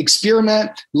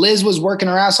experiment. Liz was working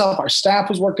her ass off. Our staff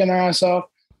was working their ass off.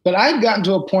 But I'd gotten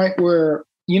to a point where,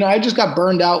 I just got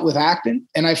burned out with acting,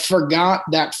 and I forgot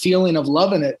that feeling of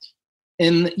loving it.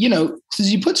 And,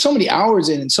 because you put so many hours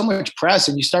in and so much press,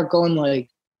 and you start going like,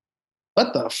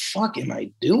 what the fuck am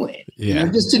I doing? Yeah.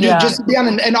 Just to be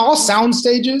on and all sound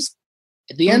stages.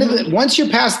 At the end of it, once you're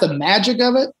past the magic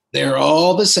of it, they're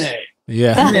all the same.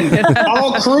 Yeah. And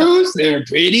all crews, they're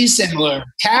pretty similar.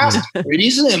 Cast, pretty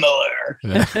similar.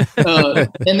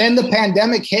 And then the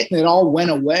pandemic hit and it all went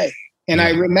away. And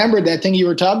I remembered that thing you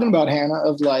were talking about, Hannah,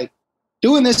 of like,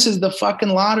 doing this is the fucking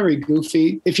lottery,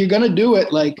 Goofy. If you're going to do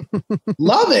it, like,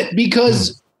 love it.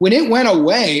 Because when it went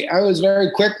away, I was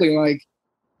very quickly like,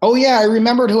 Oh yeah, I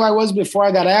remembered who I was before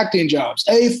I got acting jobs.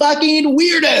 A fucking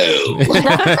weirdo.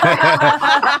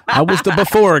 I was the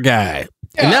before guy.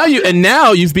 Yeah. And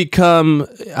now you've become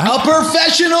a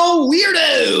professional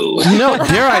weirdo.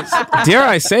 Dare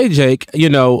I say, Jake, a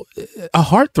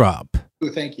heartthrob. Oh,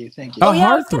 thank you.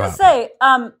 I was going to say,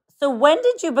 so when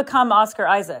did you become Oscar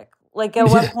Isaac? Like at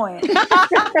what point? It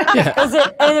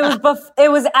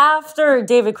was after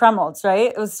David Krumholtz,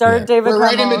 right? It was started David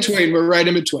Krumholtz. We're right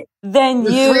in between. Then the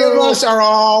three of us are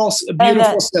all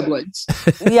beautiful siblings.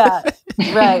 Yeah,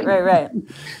 right.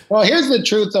 Well, here's the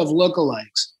truth of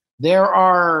lookalikes. There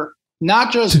are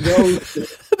not just those.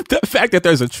 The fact that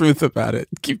there's a truth about it.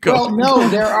 Keep going. Well, no,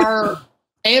 there are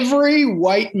every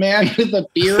white man with a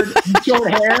beard and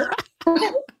short hair.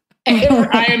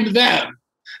 I am them.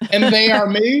 And they are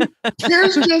me.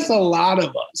 There's just a lot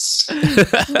of us.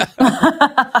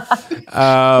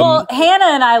 Well,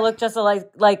 Hannah and I look just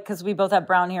like because we both have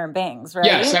brown hair and bangs, right?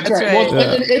 Yes, that's right. Well,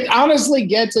 it honestly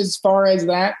gets as far as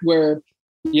that, where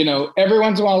every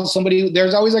once in a while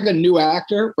there's always like a new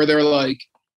actor where they're like,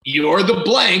 "You're the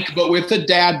blank, but with a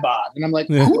dad bod," and I'm like,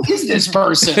 "Who is this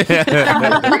person?"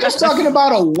 We're just talking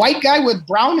about a white guy with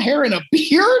brown hair and a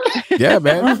beard. Yeah,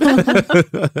 man.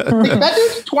 That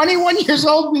dude's 21 years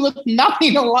old. We look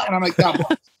nothing alike, and I'm like, "God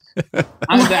bless."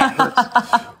 I'm that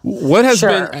person. What has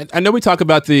been? I know we talk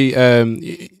about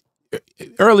the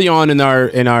early on in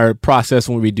our process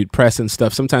when we do press and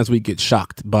stuff. Sometimes we get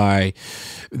shocked by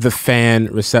the fan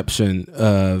reception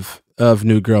of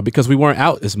New Girl because we weren't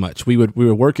out as much. We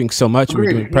were working so much, we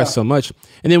were doing press so much,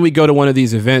 and then we go to one of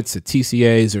these events at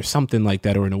TCAs or something like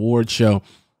that, or an award show,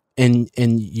 and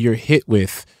you're hit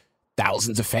with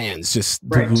thousands of fans just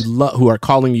who are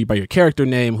calling you by your character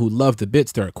name, who love the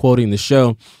bits, they're quoting the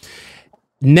show.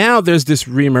 Now there's this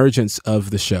reemergence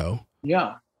of the show.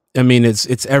 Yeah, I mean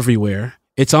it's everywhere.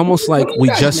 It's almost like we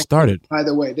just started. By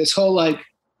the way, this whole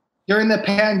during the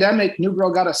pandemic, New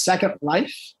Girl got a second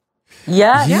life.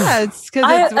 Yeah, it's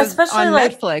because it was on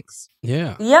Netflix.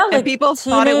 Yeah, and people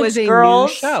thought it was a new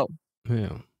show.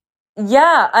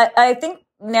 Yeah, I think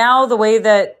now the way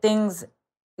that things,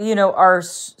 are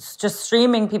just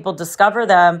streaming, people discover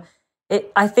them.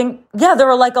 I think, there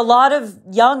were like a lot of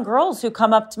young girls who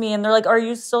come up to me and they're like, "Are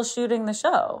you still shooting the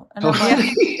show?" And I'm like,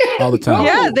 all the time.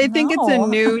 Yeah, they think it's a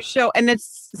new show, and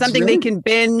it's something they can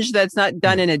binge that's not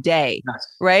done in a day,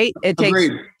 right? It takes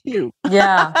two.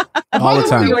 Yeah, all the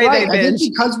time. I think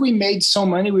because we made so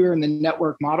many, we were in the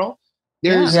network model.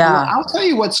 I'll tell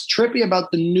you what's trippy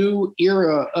about the new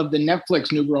era of the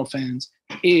Netflix New Girl fans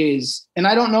is, and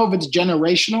I don't know if it's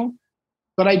generational,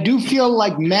 but I do feel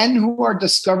like men who are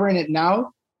discovering it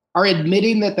now are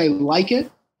admitting that they like it.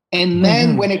 And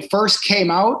men, when it first came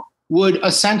out, would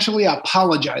essentially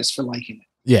apologize for liking it.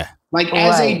 Yeah. Like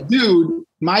as a dude,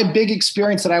 my big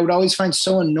experience that I would always find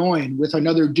so annoying with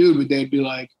another dude, they'd be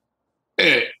like,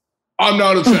 "Hey, I'm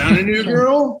not a fan of New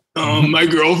Girl. My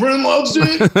girlfriend loves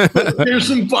it. Here's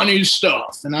some funny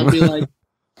stuff." And I'd be like,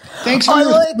 "Thanks for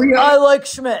I like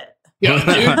Schmidt." Yeah,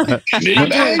 dude.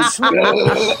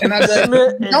 And I said,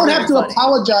 you don't have to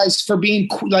apologize for being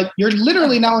you're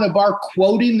literally now in a bar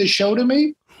quoting the show to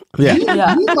me. Yeah.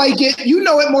 You like it. You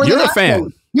know it more than I do.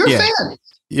 Fan. You're a fan.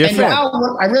 You're and a fan.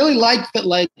 Now I really like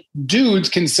that dudes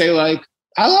can say I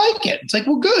like it. It's like,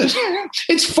 well, good.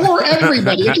 It's for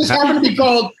everybody. It just happened to be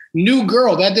called New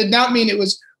Girl. That did not mean it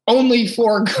was only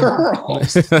for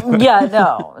girls.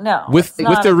 No. With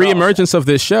the reemergence of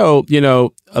this show,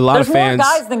 a lot of fans. There's more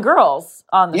guys than girls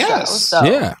on the show. So.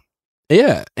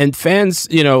 Yeah. And fans,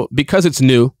 because it's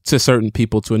new to certain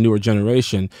people, to a newer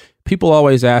generation, people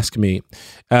always ask me,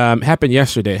 happened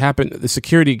yesterday, the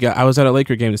security guy, I was at a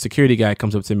Laker game, the security guy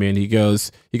comes up to me and he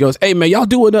goes, "Hey man, y'all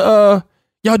doing one of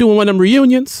them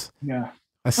reunions?" Yeah.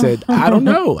 I said, "I don't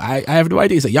know. I have no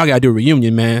idea." He said, "Y'all gotta do a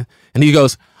reunion, man." And he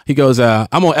goes,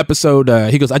 "I'm on episode,"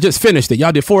 he goes, "I just finished it.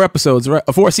 Y'all did 4 episodes, right?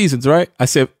 4 seasons, right?" I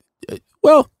said,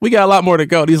 "Well, we got a lot more to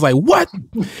go." And he's like, "What?"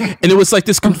 And it was like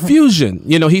this confusion.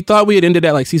 He thought we had ended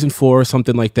at season 4 or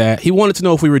something like that. He wanted to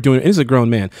know if we were doing, and he's a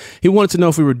grown man. He wanted to know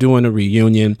if we were doing a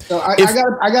reunion. So I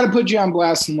got to put you on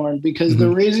blast, Lauren, because the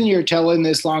reason you're telling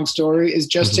this long story is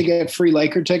just to get free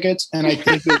Laker tickets. And I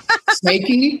think it's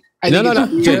snaky. I think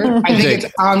it's weird. I think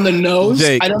it's on the nose.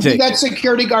 I don't think that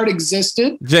security guard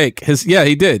existed. Jake,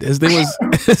 he did. His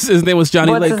name was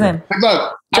Johnny Laker. His name?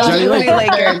 Look, Johnny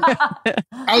Laker.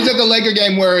 I was at the Laker Laker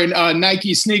game wearing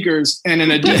Nike sneakers and an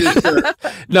Adidas shirt.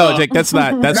 No, Jake, that's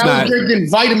not. I was drinking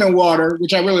vitamin water,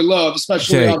 which I really love,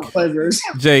 especially all the flavors.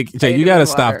 Jake, you got to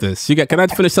stop this. Can I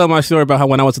finish telling my story about how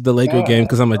when I was at the Laker game,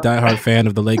 because I'm a diehard fan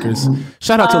of the Lakers.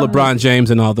 Shout out to LeBron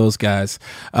James and all those guys.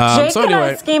 Jake and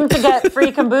I schemed to get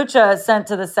free kombucha sent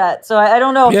to the set, so I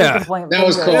don't know if we can blame. That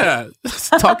was cool. Yeah,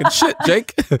 talking shit,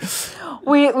 Jake.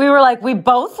 We were like, we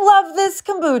both love this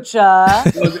kombucha.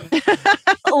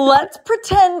 Let's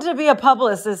pretend to be a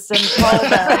publicist and call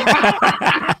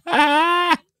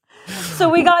them. So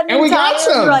we got and we got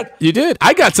some. We were like, you did.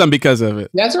 I got some because of it.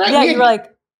 That's right. Yeah, you were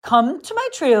like, come to my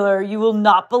trailer. You will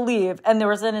not believe. And there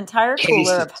was an entire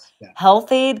cooler of Health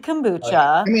Aid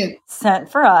kombucha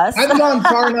sent for us. I've gone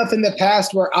far enough in the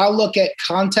past where I'll look at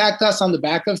contact us on the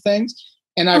back of things.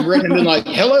 And I've written in like,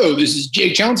 hello, this is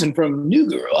Jake Johnson from New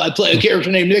Girl. I play a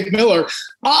character named Nick Miller.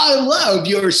 I love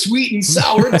your sweet and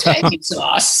sour tangy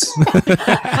sauce. But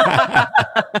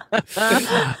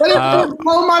it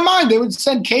blew my mind. They would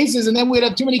send cases, and then we'd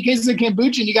have too many cases of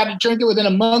kombucha, and you got to drink it within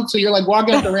a month. So you're like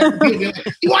walking up to random people, like,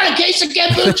 you want a case of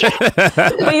kombucha?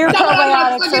 But your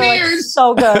probiotics are like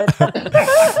so good.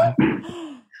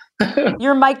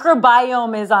 Your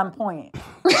microbiome is on point.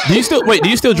 Do you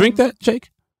still drink that, Jake?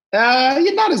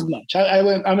 Not as much. I have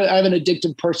an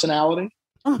addictive personality.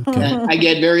 Okay. I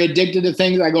get very addicted to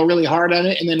things. I go really hard on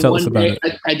it, and then one day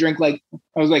I drink I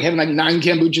was like having like 9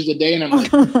 kombuchas a day, and I'm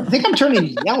like, I think I'm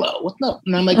turning yellow. What's up?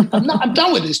 And I'm like, I'm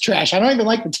done with this trash. I don't even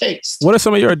like the taste. What are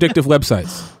some of your addictive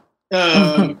websites?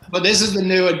 But this is the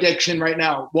new addiction right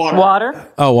now. Water.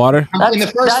 Oh, water. In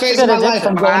the first phase of my life,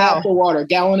 I'm going out for water,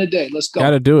 gallon a day. Let's go.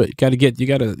 Gotta do it. You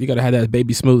gotta have that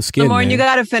baby smooth skin. Lamorne, you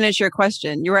gotta finish your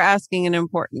question. You were asking an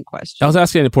important question. I was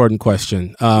asking an important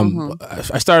question.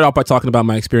 I started off by talking about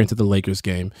my experience at the Lakers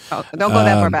game. Oh, don't go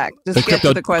that far back. Just get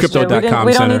to the question. Crypto.com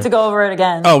we don't need to go over it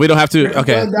again. Oh, we don't have to.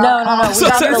 Okay. No. We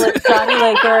got Johnny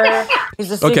Laker.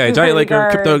 He's a Johnny Laker.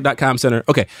 Crypto.com center.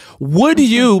 Okay. Would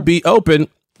you be open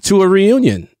to a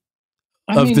reunion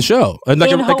of the show,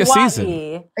 like a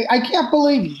season? I can't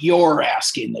believe you're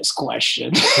asking this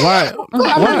question. Why?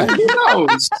 Why? Who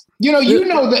knows? You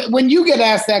know that when you get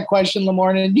asked that question,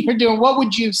 Lamorne, and you're doing, what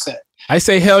would you say? I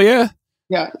say, hell yeah.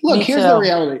 Yeah. Look, here's the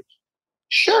reality.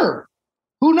 Sure.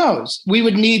 Who knows? We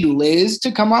would need Liz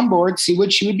to come on board, see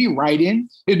what she would be writing.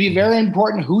 It'd be very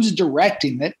important who's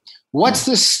directing it. What's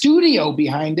the studio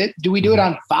behind it? Do we do it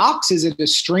on Fox? Is it a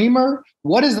streamer?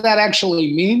 What does that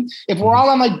actually mean? If we're all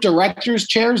on like director's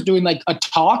chairs doing like a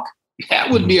talk, that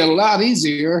would be a lot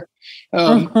easier.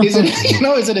 Is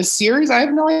it a series? I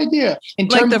have no idea.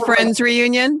 Like the Friends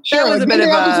reunion? Sure, that was a bit of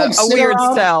a weird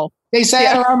sell. They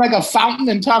sat around like a fountain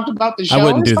and talked about the show. I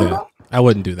wouldn't do that. I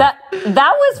wouldn't do that.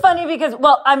 That was funny because,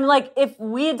 well, I'm like, if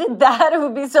we did that, it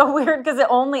would be so weird because it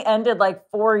only ended like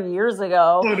 4 years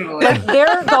ago. Like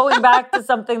they're going back to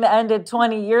something that ended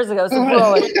 20 years ago. So we're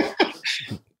like,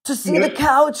 to see the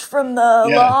couch from the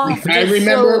loft. I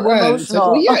remember it was.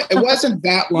 It wasn't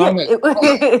that long ago.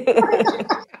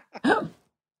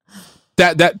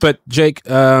 But Jake,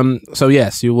 so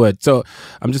yes, you would. So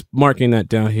I'm just marking that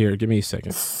down here. Give me a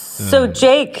second. So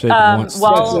Jake, while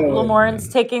Lamorne's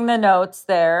taking the notes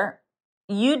there,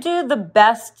 you do the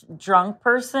best drunk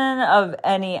person of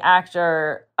any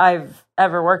actor I've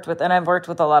ever worked with, and I've worked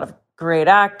with a lot of great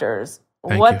actors.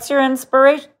 What's your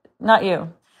inspiration? Not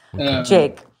you,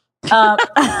 Jake.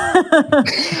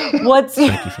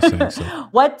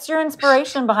 What's your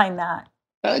inspiration behind that?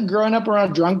 Growing up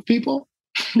around drunk people.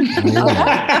 Who's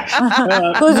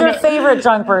your favorite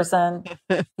drunk person?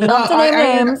 You don't have to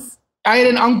name names. I had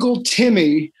an Uncle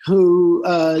Timmy who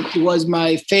was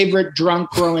my favorite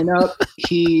drunk growing up.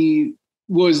 He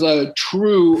was a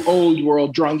true old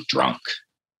world drunk,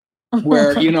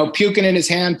 where, puking in his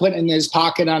hand, putting it in his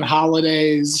pocket on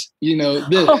holidays,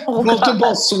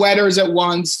 multiple sweaters at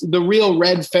once, the real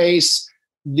red face,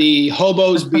 the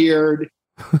hobo's beard.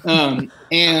 And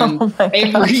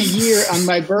every year on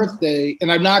my birthday,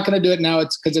 and I'm not going to do it now,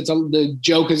 it's because the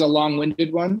joke is a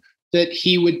long-winded one, that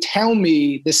he would tell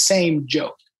me the same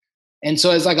joke. And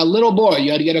so as like a little boy,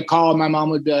 you had to get a call, and my mom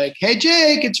would be like, "Hey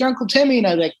Jake, it's your Uncle Timmy." And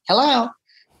I'd be like, "Hello."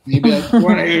 And he'd be like, "You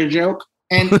want to hear a joke?"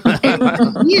 And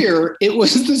every year it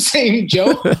was the same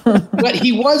joke, but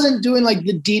he wasn't doing like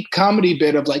the deep comedy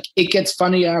bit of like, it gets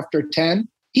funny after 10.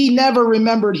 He never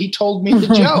remembered he told me the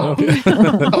joke.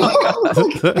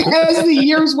 As the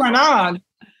years went on,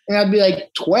 and I'd be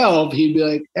like 12, he'd be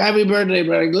like, "Happy birthday,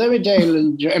 brother. Let me tell you a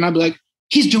little joke." And I'd be like,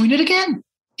 "He's doing it again.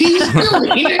 He's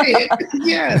doing it."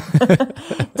 Yeah.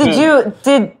 Do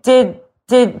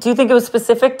you think it was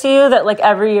specific to you that like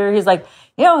every year he's like,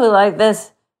 "You know who like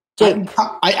this? Jake? It's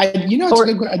a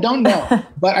good question. I don't know,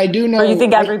 but I do know. Or you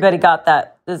think everybody got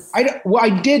that? I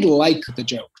did like the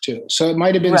joke too, so it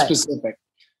might have been specific.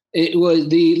 It was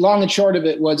the long and short of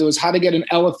it was how to get an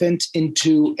elephant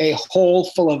into a hole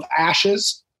full of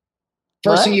ashes.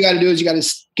 First thing you got to do is you got to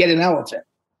get an elephant.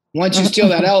 Once you steal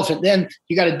that elephant, then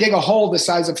you got to dig a hole the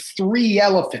size of 3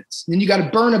 elephants. Then you got to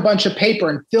burn a bunch of paper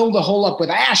and fill the hole up with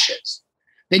ashes.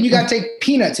 Then you got to take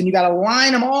peanuts and you got to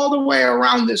line them all the way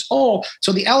around this hole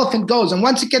so the elephant goes. And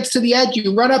once it gets to the edge,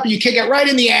 you run up and you kick it right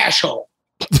in the ash hole.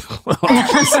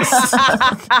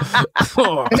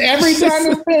 And every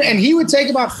time, and he would take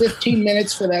about 15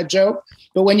 minutes for that joke.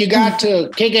 But when you got to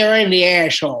kick it right in the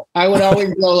asshole, I would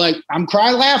always go like, I'm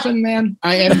cry laughing, man.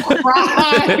 I am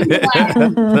crying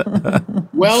laughing.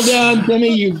 Well done,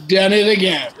 Timmy. You've done it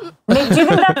again. Do you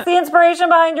think that's the inspiration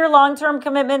behind your long-term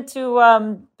commitment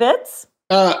to bits?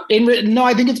 No,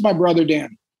 I think it's my brother,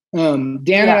 Dan. Dan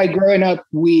and I growing up,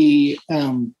 we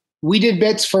did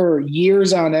bits for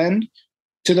years on end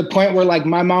to the point where like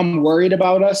my mom worried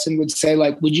about us and would say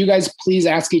like, would you guys please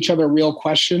ask each other real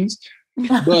questions?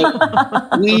 But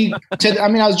I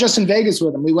was just in Vegas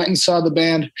with him. We went and saw the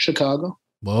band Chicago.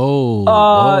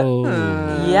 Whoa.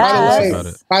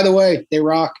 Yes. By the way, they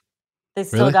rock. They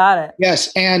still got it.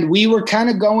 Yes. And we were kind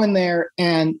of going there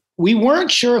and we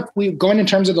weren't sure if we were going in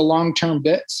terms of the long-term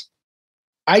bits.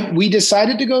 We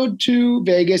decided to go to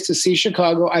Vegas to see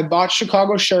Chicago. I bought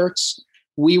Chicago shirts.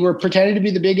 We were pretending to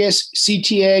be the biggest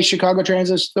CTA, Chicago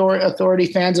Transit Authority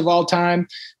fans of all time.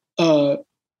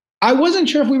 I wasn't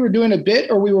sure if we were doing a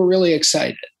bit or we were really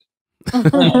excited.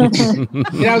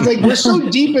 I was like, we're so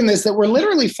deep in this that we're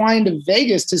literally flying to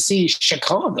Vegas to see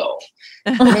Chicago.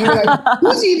 I mean, we're like,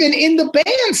 who's even in the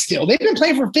band still? They've been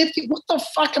playing for 50. What the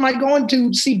fuck am I going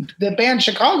to see the band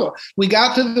Chicago? We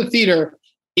got to the theater.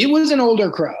 It was an older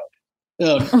crowd.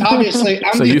 Obviously,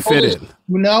 I'm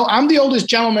No, I'm the oldest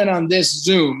gentleman on this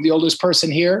Zoom, the oldest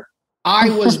person here. I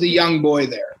was the young boy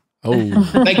there. Oh,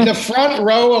 like the front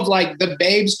row of like the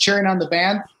babes cheering on the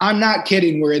band. I'm not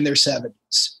kidding. We're in their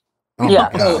 70s. Oh, yeah.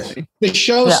 So the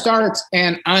show starts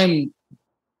and I'm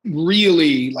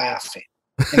really laughing.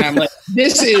 And I'm like,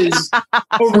 this is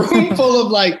a room full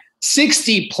of like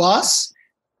 60 plus.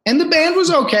 And the band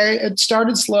was okay. It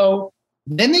started slow.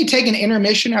 Then they take an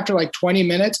intermission after like 20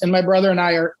 minutes, and my brother and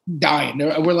I are dying.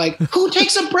 We're like, who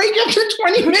takes a break after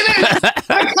 20 minutes?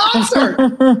 A concert.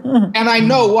 And I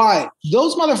know why.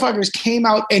 Those motherfuckers came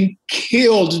out and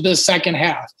killed the second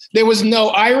half. There was no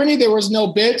irony. There was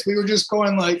no bits. We were just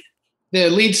going like,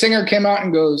 the lead singer came out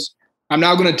and goes, I'm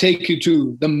now going to take you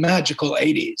to the magical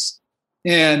 80s.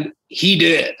 And he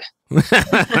did.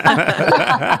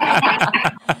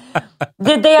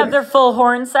 Did they have their full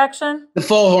horn section? The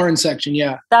full horn section,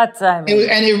 yeah. That's and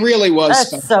it really was that's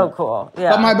special. So cool.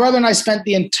 Yeah. But my brother and I spent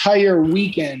the entire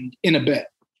weekend in a bit.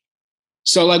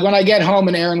 So like when I get home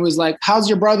and Aaron was like, how's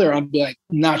your brother? I'd be like,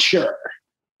 not sure.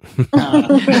 But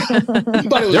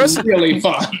it was really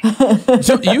fun.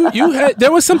 So you had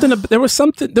there was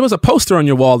a poster on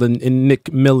your wall in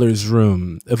Nick Miller's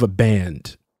room of a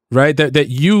band, right? That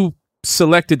you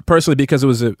selected personally because it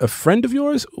was a friend of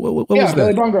yours? What was that?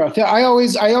 Billy Bungeroth. Yeah, I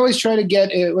always try to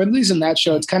get it, or at least in that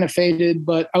show, it's kind of faded,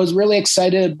 but I was really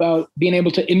excited about being able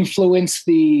to influence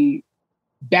the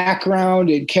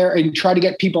background and try to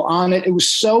get people on it. It was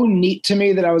so neat to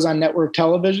me that I was on network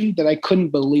television that I couldn't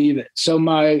believe it. So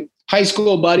my high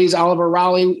school buddies, Oliver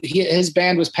Raleigh, his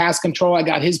band was Pass Control. I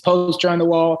got his poster on the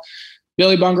wall.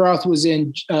 Billy Bungeroth was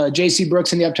in J.C.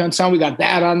 Brooks and the Uptown Sound. We got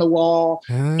that on the wall.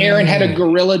 Erin had a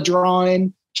gorilla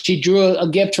drawing. She drew a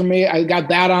gift for me. I got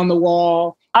that on the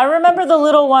wall. I remember the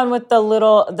little one with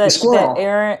the squirrel.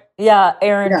 Aaron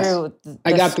drew.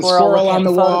 I got the squirrel on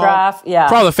the photograph. wall. Yeah.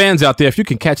 For all the fans out there, if you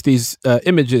can catch these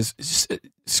images,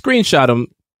 screenshot them,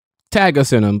 tag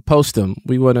us in them, post them.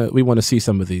 We want to see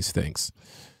some of these things.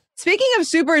 Speaking of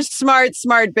super smart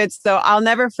bits, though, I'll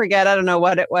never forget. I don't know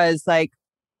what it was like.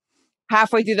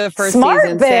 Halfway through the first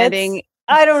season, standing.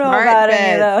 I don't know about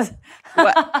any of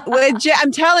those.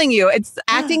 I'm telling you, it's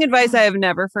acting advice I have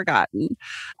never forgotten.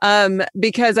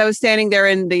 Because I was standing there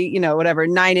in the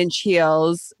 9-inch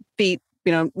heels, feet,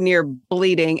 near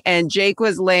bleeding, and Jake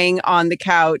was laying on the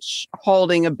couch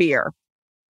holding a beer,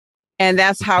 and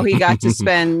that's how he got to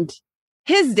spend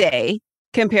his day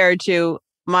compared to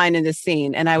mine in the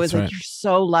scene. And I was like, "You're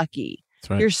so lucky."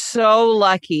 Right. You're so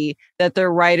lucky that the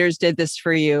writers did this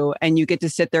for you and you get to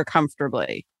sit there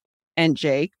comfortably. And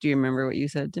Jake, do you remember what you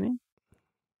said to me?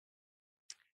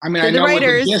 I mean, I know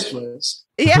writers, what the gist was.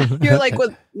 Yeah, you're like, well,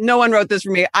 no one wrote this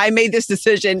for me. I made this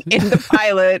decision in the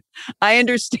pilot. I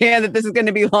understand that this is going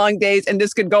to be long days and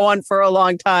this could go on for a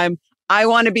long time. I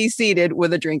want to be seated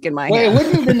with a drink in my hand. It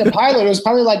wouldn't have been the pilot. It was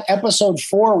probably like episode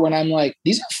 4 when I'm like,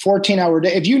 these are 14-hour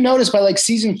days. If you notice by like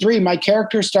season 3, my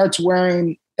character starts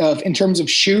wearing, in terms of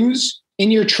shoes,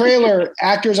 in your trailer,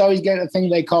 actors always get a thing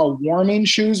they call warming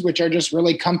shoes, which are just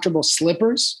really comfortable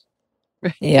slippers.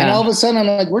 Yeah. And all of a sudden, I'm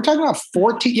like, we're talking about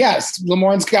 14. Yes,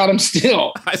 Lamorne's got them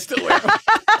still. I still wear them.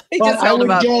 But I would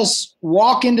just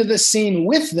walk into the scene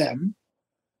with them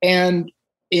and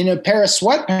in a pair of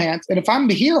sweatpants. And if I'm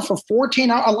here for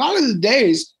 14 hours, a lot of the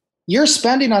days you're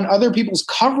spending on other people's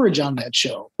coverage on that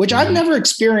show, which I've never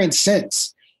experienced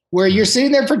since, where you're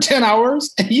sitting there for 10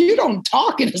 hours and you don't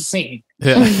talk in a scene.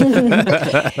 Yeah,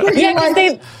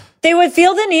 because they would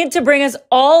feel the need to bring us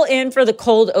all in for the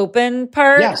cold open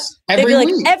part. Yes, they'd be like,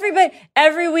 everybody,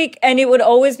 every week. And it would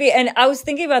always be, and I was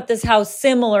thinking about this, how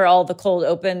similar all the cold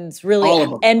opens really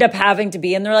end up having to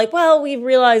be. And they're like, well, we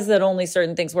realized that only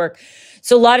certain things work.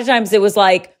 So a lot of times it was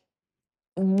like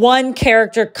one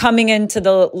character coming into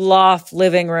the loft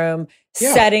living room,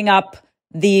 setting up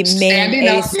the main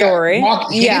A story.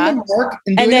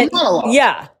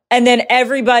 And then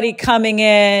everybody coming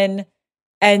in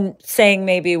and saying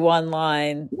maybe one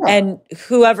line, and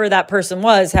whoever that person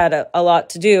was had a lot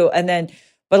to do. And then,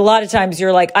 but a lot of times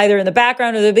you're like either in the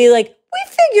background or they'd be like, we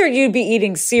figured you'd be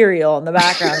eating cereal in the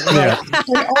background.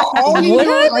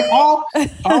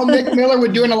 All Nick Miller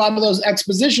would do in a lot of those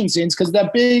exposition scenes, because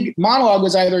that big monologue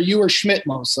was either you or Schmidt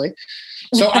mostly.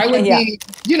 So I would be,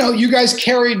 you guys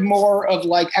carried more of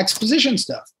like exposition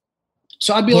stuff.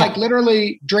 So I'd be like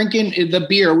literally drinking, the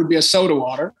beer would be a soda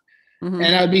water. Mm-hmm.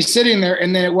 And I'd be sitting there,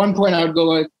 and then at one point I would go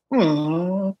like,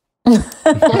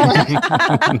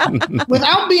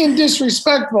 without being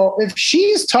disrespectful, if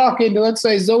she's talking to, let's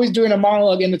say Zoe's doing a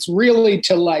monologue and it's really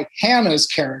to like Hannah's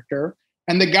character,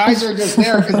 and the guys are just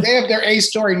there because they have their A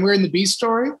story and we're in the B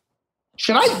story,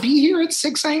 should I be here at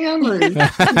 6 a.m. or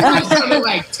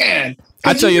like 10?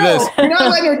 I'll tell you this. You're not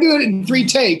letting her do it in 3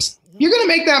 takes. You're going to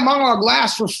make that monologue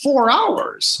last for 4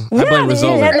 hours. I blame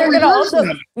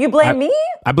Rizzoli. You blame me?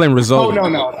 I blame Rizzoli. Oh,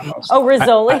 no. Oh,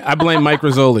 Rizzoli? I blame Mike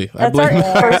Rizzoli. I blame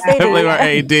our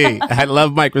AD. I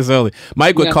love Mike Rizzoli.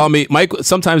 Mike would call me. Mike,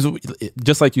 sometimes,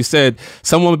 just like you said,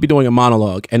 someone would be doing a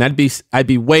monologue, and I'd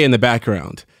be way in the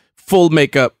background, full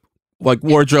makeup, like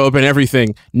wardrobe and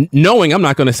everything, knowing I'm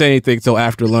not going to say anything till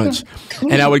after lunch.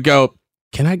 And I would go,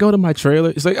 can I go to my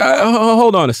trailer? It's like,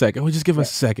 hold on a second. Well, just give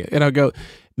us a second. And I'll go,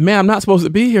 man, I'm not supposed to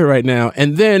be here right now.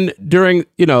 And then during,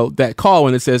 that call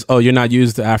when it says, oh, you're not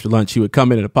used to after lunch, he would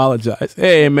come in and apologize.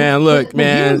 Hey, man, look,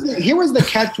 man. Here was the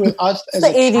catch with us as the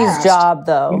a 80s cast. job,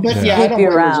 though. But I don't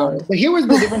around. But here was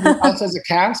the difference with us as a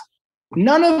cast.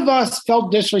 None of us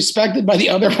felt disrespected by the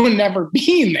other one never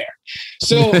being there.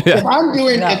 So if I'm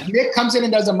if Nick comes in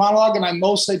and does a monologue and I'm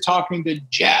mostly talking to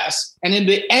Jess, and in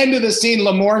the end of the scene,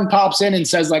 Lamorne pops in and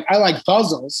says, like, I like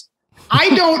puzzles. I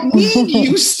don't need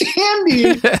you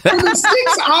standing for the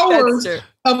 6 hours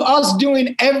of us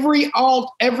doing every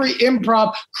alt, every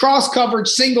improv, cross-covered,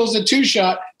 singles, a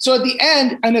 2-shot. So at the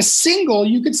end, in a single,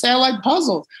 you could say, I like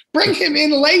puzzles. Bring him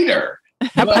in later.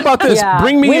 How about this?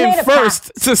 Bring me in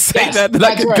first to say that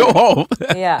I can go home.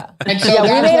 Yeah. And so we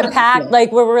made a pact,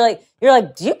 like, where we're like, you're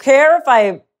like, do you care if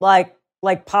I like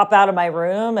pop out of my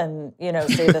room and,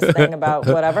 say this thing about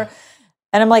whatever?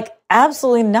 And I'm like,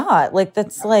 absolutely not. Like,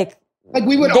 that's like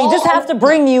we would. They just have to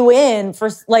bring you in for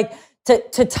like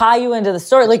to tie you into the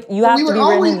story. Like you have to be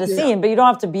written into the scene, but you don't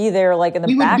have to be there like in the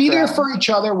background. We would be there for each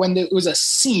other when it was a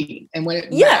scene and when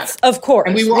it mattered. Of course.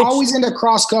 And we were always into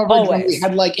cross coverage when we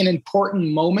had like an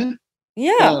important moment.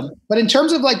 Yeah. But in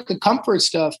terms of like the comfort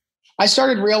stuff, I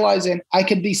started realizing I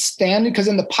could be standing, because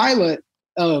in the pilot,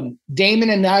 Damon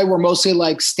and I were mostly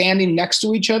like standing next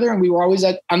to each other, and we were always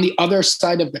like on the other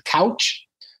side of the couch.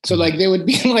 So like there would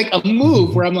be like a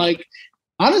move where I'm like,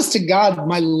 honest to God,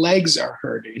 my legs are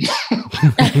hurting. So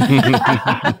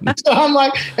I'm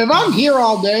like, if I'm here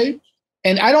all day,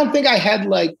 and I don't think I had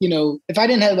like, if I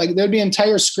didn't have like, there'd be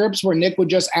entire scripts where Nick would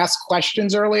just ask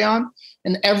questions early on,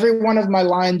 and every one of my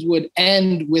lines would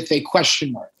end with a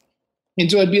question mark. And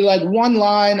so it'd be like one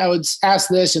line, I would ask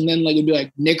this, and then like it'd be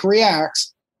like, Nick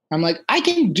reacts. I'm like, I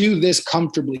can do this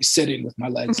comfortably sitting with my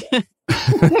legs up.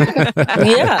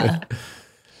 Yeah.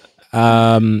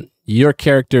 Your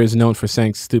character is known for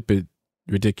saying stupid,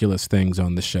 ridiculous things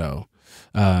on the show.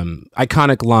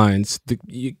 Iconic lines.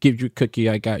 You give you a cookie,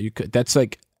 I got you. That's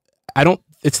like,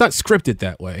 it's not scripted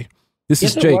that way. This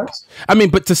is Jake. I mean,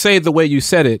 but to say it the way you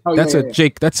said it,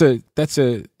 Jake. That's a.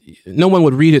 No one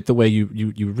would read it the way you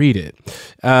read it.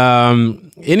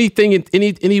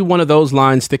 Any one of those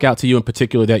lines stick out to you in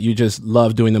particular that you just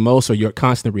love doing the most, or you're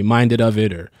constantly reminded of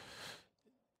it, or?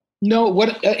 No,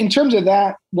 what in terms of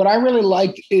that, what I really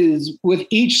liked is with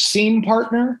each scene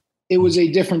partner, it was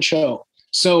a different show.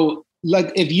 So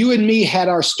like if you and me had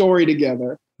our story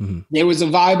together, there was a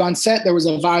vibe on set, there was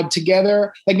a vibe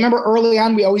together. Like remember early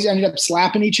on, we always ended up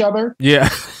slapping each other. Yeah.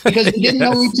 Because we didn't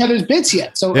know each other's bits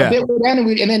yet. So a bit would end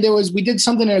and then we did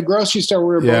something in a grocery store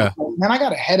where we were both like, man, I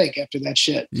got a headache after that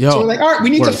shit. So we're like, all right, we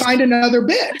need to find another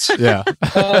bit. Yeah.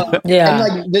 And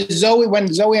like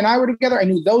when Zoe and I were together, I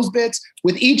knew those bits.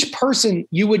 With each person,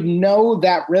 you would know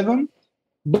that rhythm.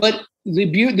 But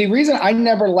the reason I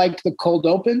never liked the cold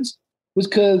opens was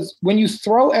because when you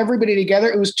throw everybody together,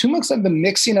 it was too much like the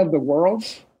mixing of the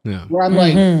worlds. Yeah. Where I'm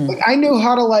like I knew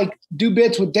how to like do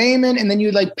bits with Damon, and then you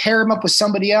like pair him up with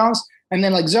somebody else, and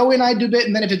then like Zoe and I do bit,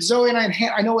 and then if it's Zoe and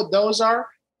I know what those are.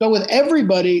 But with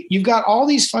everybody, you've got all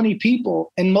these funny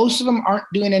people, and most of them aren't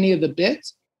doing any of the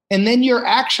bits. And then you're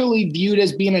actually viewed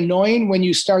as being annoying when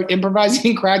you start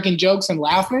improvising, cracking jokes, and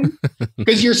laughing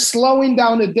because you're slowing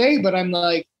down a day. But I'm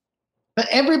like, but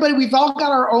everybody, we've all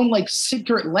got our own like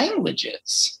secret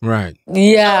languages. Right.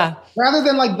 Yeah. So, rather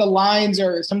than like the lines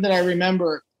or something I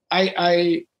remember,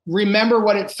 I remember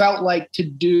what it felt like to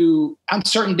do on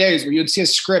certain days where you'd see a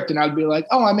script and I'd be like,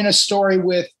 oh, I'm in a story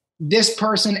with this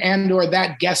person and or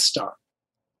that guest star.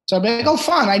 So I'd be like, oh,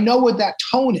 fun. I know what that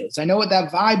tone is. I know what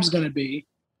that vibe's going to be.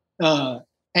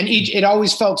 And it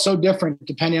always felt so different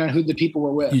depending on who the people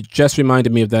were with. You just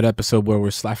reminded me of that episode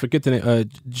where I forget the name.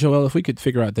 Joel, if we could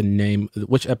figure out the name,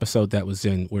 which episode that was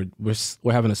in,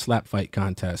 we're having a slap fight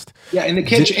contest. Yeah, in the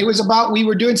kitchen. It was about, we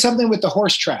were doing something with the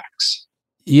horse tracks.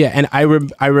 Yeah, and I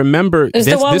remember There's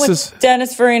the one with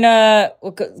Dennis Farina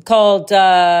called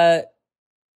it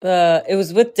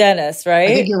was with Dennis, right?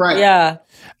 I think you're right. Yeah.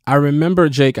 I remember,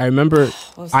 Jake, I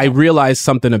realized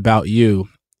something about you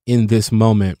in this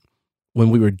moment when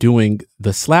we were doing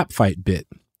the slap fight bit,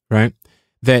 right?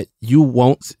 That you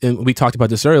won't, and we talked about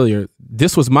this earlier,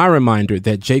 this was my reminder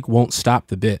that Jake won't stop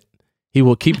the bit. He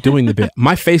will keep doing the bit.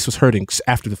 My face was hurting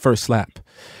after the first slap.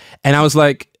 And I was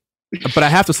like, but I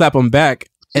have to slap him back.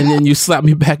 And then you slap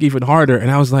me back even harder. And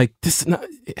I was like, this is not,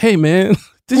 hey man,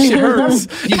 this shit hurts.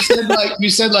 You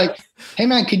said like, hey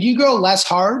man, could you go less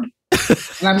hard?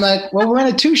 And I'm like, well, we're in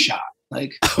a 2-shot.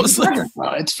 Like,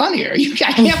 it's funnier. You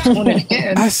can't phone it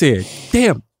in. I said,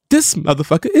 damn, this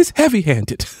motherfucker is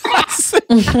heavy-handed.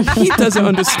 He doesn't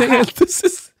understand. This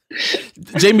is.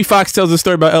 Jamie Foxx tells a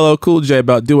story about LL Cool J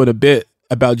about doing a bit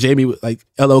about Jamie, like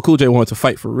LL Cool J wanted to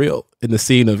fight for real in the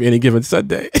scene of Any Given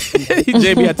Sunday.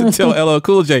 Jamie had to tell LL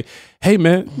Cool J, hey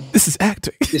man, this is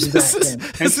acting. This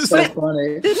is so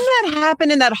funny. Didn't that happen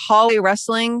in that Holly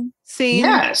wrestling scene?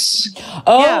 Yes.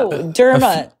 Oh, yeah.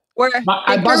 Dermot. Where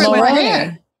I buzzed my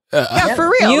hand. Yeah, for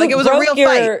real. Like it was a real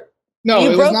fight. No,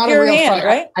 it was not a real hand, fight.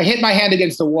 Right? I hit my hand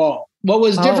against the wall. What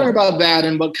was different about that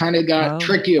and what kind of got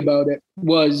tricky about it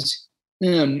was,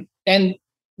 and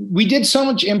we did so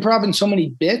much improv and so many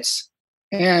bits.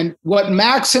 And what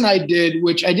Max and I did,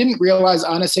 which I didn't realize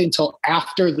honestly until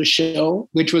after the show,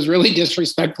 which was really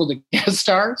disrespectful to guest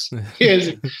stars,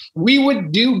 is we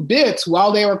would do bits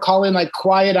while they were calling like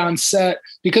quiet on set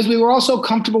because we were all so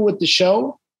comfortable with the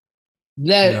show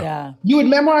that you would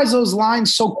memorize those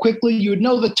lines so quickly. You would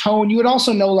know the tone. You would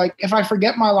also know, like, if I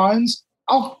forget my lines,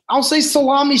 I'll say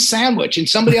salami sandwich and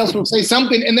somebody else will say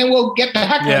something and then we'll get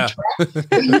back on track.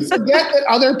 But you forget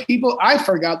that I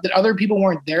forgot that other people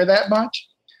weren't there that much.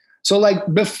 So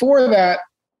like before that,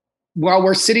 while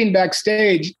we're sitting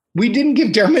backstage, we didn't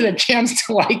give Dermot a chance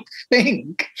to like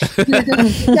think. We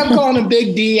kept calling him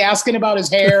Big D, asking about his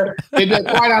hair. They'd be like,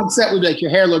 right on set, we'd be like,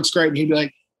 your hair looks great. And he'd be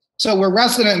like, so we're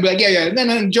wrestling and be like, yeah. And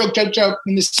then joke.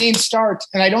 And the scene starts.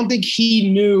 And I don't think he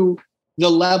knew the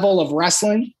level of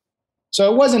wrestling. So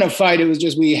it wasn't a fight. It was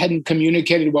just we hadn't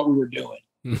communicated what we were doing.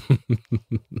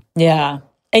 Yeah.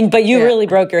 But you really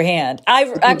broke your hand.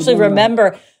 I actually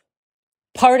remember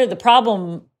part of the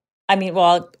problem. I mean,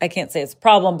 well, I can't say it's a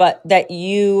problem, but that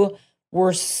you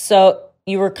were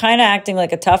kind of acting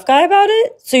like a tough guy about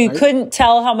it. So you couldn't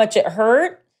tell how much it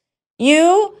hurt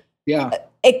you. Yeah.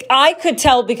 I could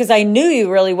tell because I knew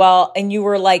you really well. And you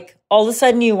were like, all of a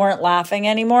sudden you weren't laughing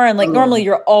anymore. And like, normally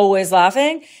you're always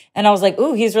laughing. And I was like,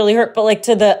 ooh, he's really hurt. But like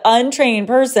to the untrained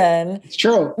person, it's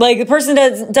true. Like the person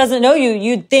that doesn't know you,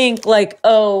 you'd think like,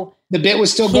 oh, the bit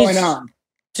was still going on.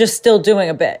 Just still doing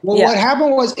a bit. Well, what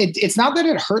happened was it's not that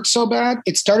it hurt so bad.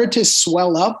 It started to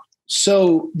swell up.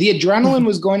 So the adrenaline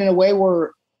was going in a way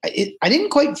where I didn't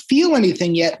quite feel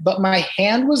anything yet, but my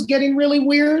hand was getting really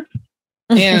weird.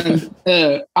 And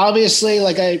obviously,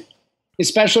 like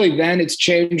especially then, it's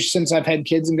changed since I've had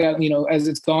kids and got, as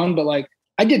it's gone. But like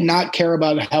I did not care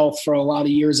about health for a lot of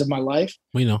years of my life.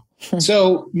 We know.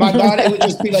 So my body would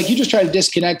just be like, you just try to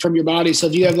disconnect from your body. So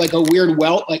if you have like a weird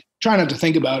welt, like try not to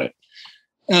think about it.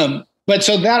 But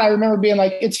so that I remember being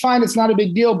like, it's fine. It's not a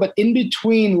big deal. But in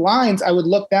between lines, I would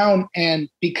look down, and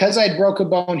because I'd broke a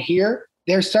bone here,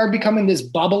 there started becoming this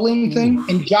bubbling thing.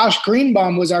 And Josh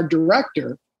Greenbaum was our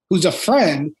director, who's a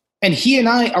friend, and he and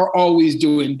I are always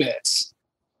doing bits.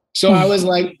 So I was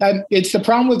like, it's the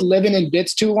problem with living in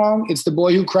bits too long. It's the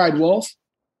boy who cried wolf.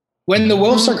 When the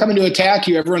wolves are coming to attack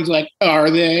you, everyone's like, are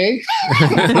they?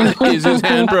 Is his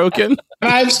hand broken? And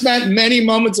I've spent many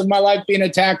moments of my life being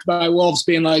attacked by wolves,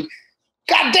 being like,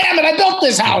 God damn it, I built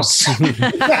this house.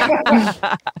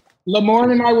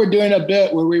 Lamorne and I were doing a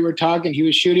bit where we were talking. He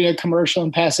was shooting a commercial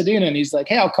in Pasadena, and he's like,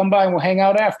 hey, I'll come by and we'll hang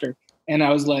out after. And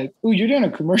I was like, ooh, you're doing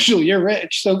a commercial. You're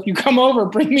rich. So you come over,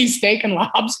 bring me steak and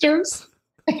lobsters.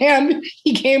 And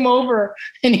he came over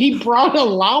and he brought a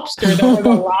lobster that was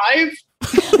alive.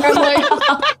 And I'm like,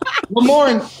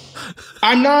 Lamorne,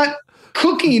 I'm not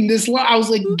cooking this. I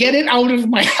was like, get it out of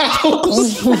my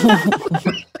house.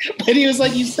 But he was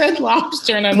like, you said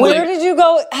lobster. And I'm Where like, did you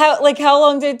go? How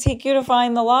long did it take you to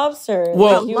find the lobster?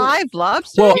 Well, live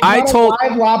lobster? Well, he I brought a told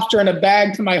live lobster in a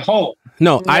bag to my home.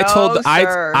 No,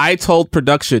 I told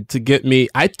production to get me.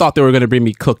 I thought they were going to bring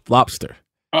me cooked lobster.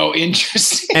 Oh,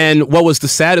 interesting. And what was the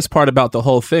saddest part about the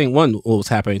whole thing? One, what was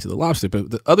happening to the lobster,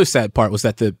 but the other sad part was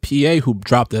that the PA who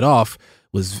dropped it off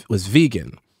was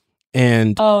vegan,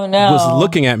 and was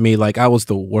looking at me like I was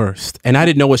the worst, and I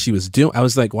didn't know what she was doing. I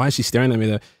was like, "Why is she staring at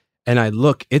me?" And I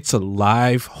look, it's a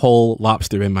live whole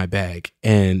lobster in my bag,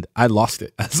 and I lost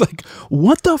it. I was like,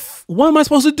 "What what am I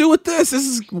supposed to do with this? This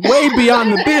is way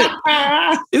beyond the bit.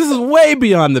 This is way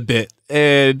beyond the bit."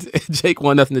 And Jake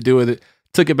wanted nothing to do with it.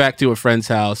 Took it back to a friend's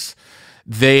house.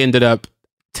 They ended up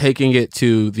taking it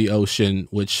to the ocean,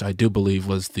 which I do believe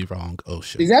was the wrong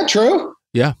ocean. Is that true?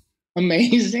 Yeah.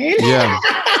 Amazing. Yeah.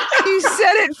 You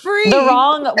set it free. The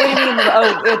wrong. What do you mean?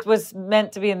 Oh, it was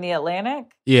meant to be in the Atlantic.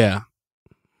 Yeah.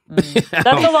 That's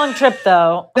a long trip,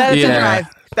 though. That's a drive.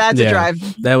 That's a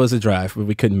drive. That was a drive, but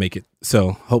we couldn't make it.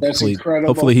 So hopefully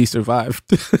he survived.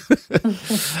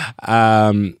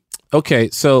 Okay,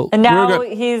 so and now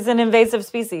he's an invasive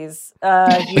species.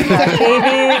 He's got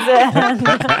babies.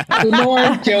 And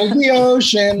more kill the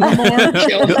ocean. More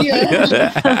kill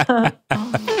the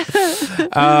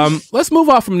ocean. Let's move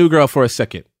off from New Girl for a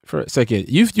second.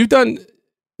 You've done,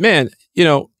 man. You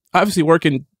know, obviously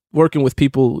working with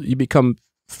people, you become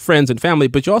friends and family,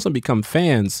 but you also become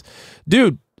fans,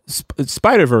 dude.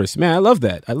 Spider-Verse, man, I love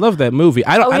that. I love that movie.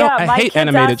 I hate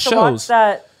animated shows.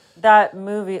 Watch that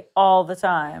movie all the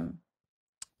time.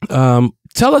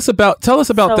 Tell us about so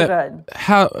that. Good.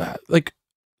 How, like,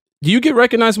 do you get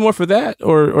recognized more for that,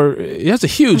 or that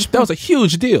was a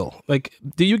huge deal? Like,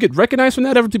 do you get recognized from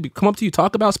that? Ever to come up to you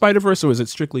talk about Spider-Verse, or is it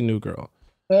strictly New Girl?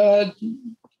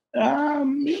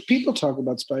 People talk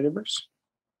about Spider-Verse.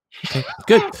 Okay,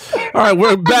 good. All right,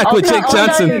 we're back with Jake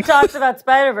Johnson. Who talks about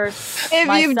Spider-Verse? If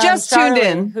My you've son just Charlie,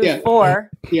 tuned in, who's 4,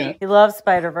 he loves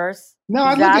Spider-Verse. No,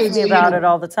 he's asking me about it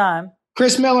all the time.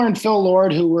 Chris Miller and Phil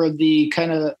Lord, who were the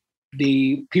kind of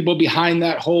the people behind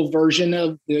that whole version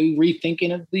of the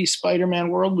rethinking of the Spider-Man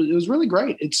world, it was really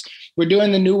great. We're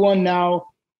doing the new one now.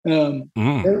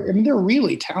 They're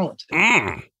really talented.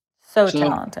 So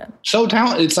talented. So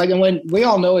talented. It's like, and when we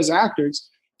all know as actors,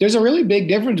 there's a really big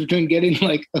difference between getting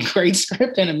like a great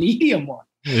script and a medium one.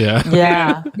 Yeah.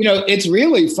 Yeah. You know, it's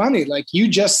really funny. Like you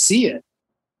just see it,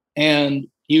 and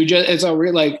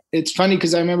it's funny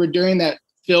because I remember during that,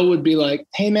 Phil would be like,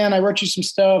 "Hey man, I wrote you some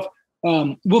stuff.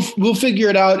 We'll figure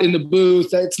it out in the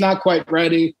booth. It's not quite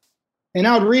ready." And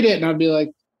I would read it and I'd be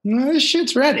like, "No, this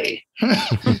shit's ready."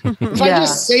 If I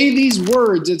just say these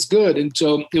words, it's good. And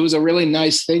so it was a really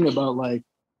nice thing about like,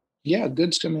 yeah,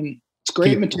 good's coming. It's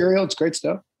great material. It's great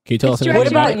stuff. Can you tell us? What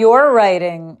about your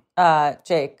writing,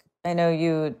 Jake? I know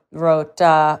you wrote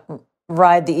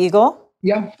 "Ride the Eagle."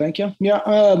 Yeah, thank you. Yeah.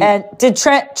 And did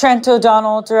Trent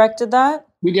O'Donnell directed that?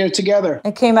 We did it together.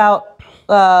 It came out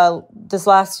this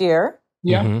last year.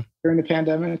 Yeah, during the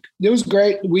pandemic. It was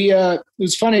great. It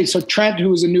was funny. So Trent, who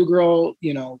was a New Girl,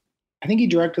 you know, I think he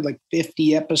directed like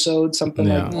 50 episodes, something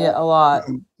like that. Yeah, a lot.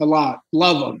 A lot.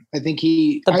 Love him. I think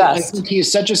I think he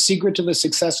is such a secret to the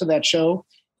success of that show.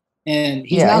 And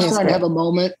he's now starting to have a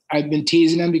moment. I've been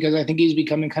teasing him because I think he's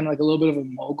becoming kind of like a little bit of a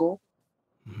mogul.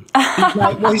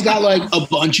 He's got like a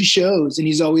bunch of shows, and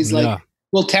he's always like,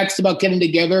 we'll text about getting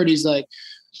together, and he's like,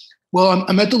 well,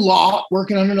 I'm at the law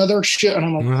working on another show. And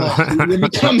I'm like, oh, you're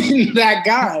becoming that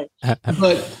guy.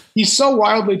 But he's so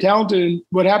wildly talented. And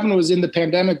what happened was in the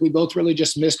pandemic, we both really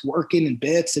just missed working and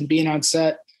bits and being on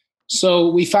set. So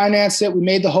we financed it. We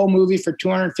made the whole movie for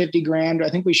 $250,000. I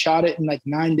think we shot it in like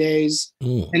 9 days.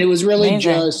 And it was really it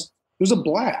was a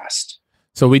blast.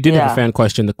 So we did have a fan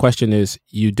question. The question is,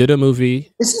 you did a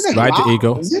movie, This isn't Ride the live,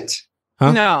 Eagle. is it?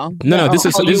 Huh? No. This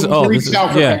is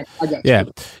yeah.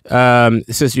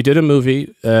 It says you did a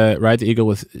movie, Ride the Eagle,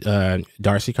 with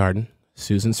Darcy Carden,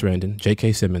 Susan Sarandon,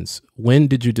 J.K. Simmons. When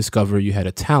did you discover you had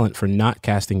a talent for not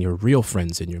casting your real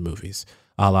friends in your movies,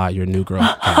 a la your New Girl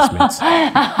castmates?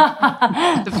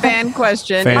 The fan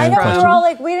question. I know, we were all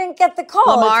like, we didn't get the call.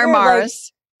 Lamar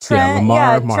Morris. Trent,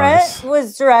 Trent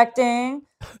was directing,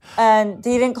 and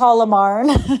he didn't call Lamar.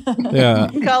 Yeah.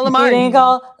 Call Lamar. He didn't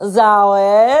call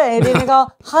Zawe. He didn't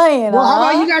call Hyena. Well, how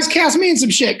about you guys cast me in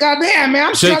some shit? God damn, man.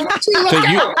 I'm struggling too. Let's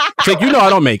go. Jake, you know I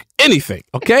don't make anything,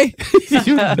 okay?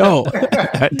 You know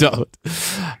I don't.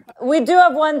 We do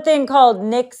have one thing called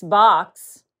Nick's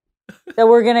Box that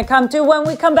we're going to come to when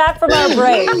we come back from our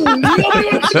break.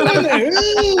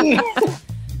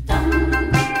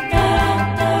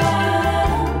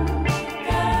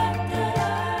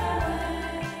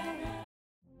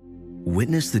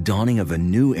 Witness the dawning of a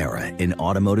new era in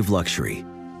automotive luxury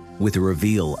with a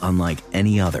reveal unlike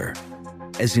any other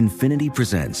as Infiniti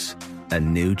presents a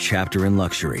new chapter in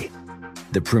luxury,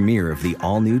 the premiere of the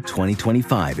all-new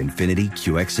 2025 Infiniti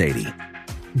QX80.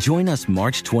 Join us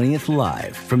March 20th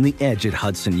live from the Edge at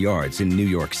Hudson Yards in New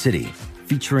York City,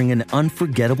 featuring an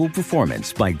unforgettable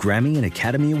performance by Grammy and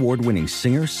Academy Award-winning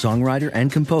singer, songwriter, and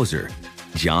composer,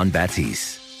 Jon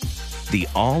Batiste. The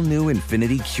all-new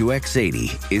Infiniti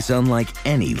QX80 is unlike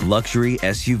any luxury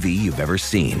SUV you've ever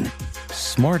seen.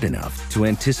 Smart enough to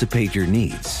anticipate your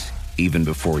needs, even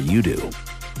before you do.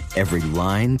 Every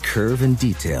line, curve, and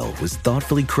detail was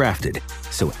thoughtfully crafted,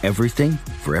 so everything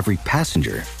for every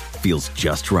passenger feels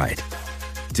just right.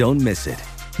 Don't miss it.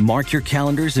 Mark your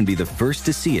calendars and be the first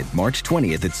to see it March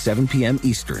 20th at 7 p.m.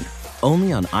 Eastern,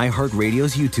 only on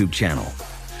iHeartRadio's YouTube channel.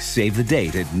 Save the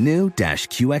date at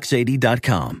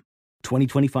new-QX80.com.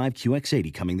 2025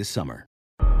 QX80 coming this summer.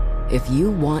 If you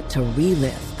want to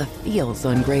relive the feels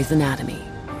on Grey's Anatomy,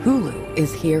 Hulu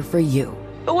is here for you.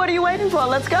 But what are you waiting for?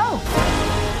 Let's go.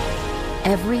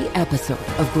 Every episode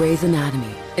of Grey's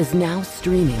Anatomy is now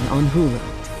streaming on Hulu.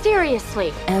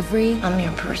 Seriously. I'm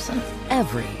your person.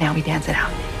 Now we dance it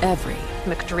out.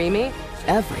 McDreamy.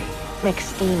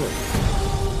 McSteamy.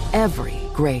 Every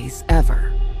Grey's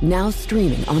ever. Now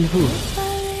streaming on Hulu.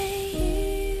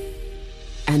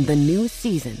 And the new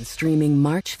season streaming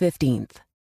March 15th.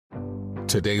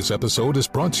 Today's episode is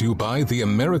brought to you by the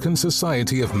American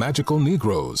Society of Magical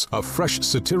Negroes, a fresh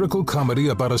satirical comedy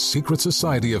about a secret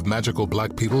society of magical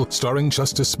black people starring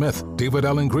Justice Smith, David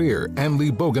Alan Grier, Ann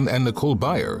Lee Bogan, and Nicole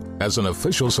Byer. As an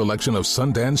official selection of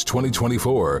Sundance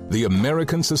 2024, the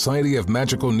American Society of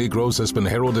Magical Negroes has been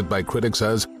heralded by critics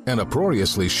as an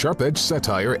uproariously sharp-edged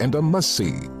satire and a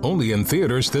must-see. Only in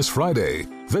theaters this Friday.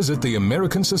 Visit the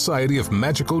American Society of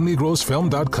Magical Negroes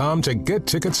Film.com to get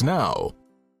tickets now.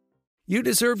 You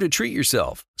deserve to treat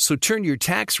yourself, so turn your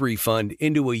tax refund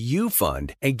into a U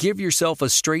fund and give yourself a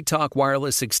Straight Talk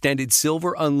Wireless Extended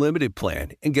Silver Unlimited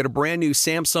plan and get a brand new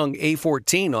Samsung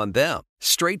A14 on them.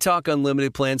 Straight Talk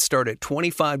Unlimited plans start at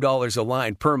 $25 a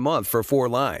line per month for 4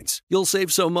 lines. You'll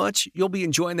save so much, you'll be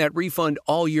enjoying that refund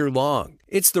all year long.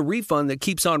 It's the refund that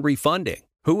keeps on refunding.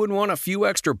 Who would want a few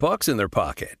extra bucks in their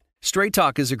pocket? Straight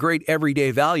Talk is a great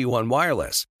everyday value on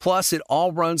wireless. Plus, it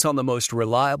all runs on the most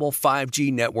reliable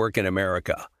 5G network in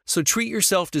America. So treat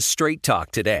yourself to Straight Talk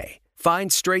today.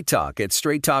 Find Straight Talk at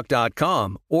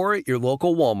straighttalk.com or at your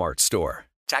local Walmart store.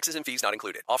 Taxes and fees not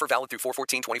included. Offer valid through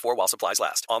 4/14/24 while supplies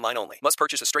last. Online only. Must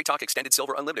purchase a Straight Talk Extended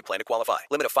Silver Unlimited plan to qualify.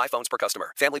 Limit of 5 phones per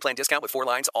customer. Family plan discount with 4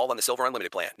 lines, all on the Silver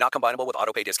Unlimited plan. Not combinable with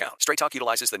autopay discount. Straight Talk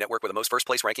utilizes the network with the most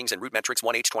first-place rankings and Root Metrics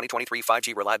 1H 2023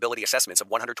 5G reliability assessments of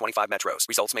 125 metros.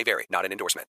 Results may vary. Not an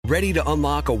endorsement. Ready to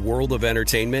unlock a world of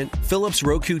entertainment? Philips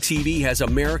Roku TV has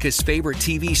America's favorite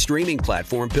TV streaming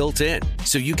platform built in,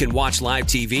 so you can watch live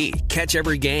TV, catch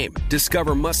every game,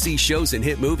 discover must-see shows and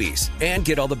hit movies, and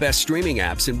get all the best streaming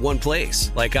apps in one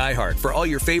place, like iHeart for all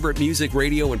your favorite music,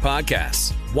 radio, and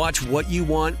podcasts. Watch what you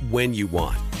want, when you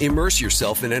want. Immerse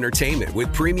yourself in entertainment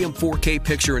with premium 4K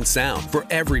picture and sound for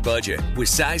every budget, with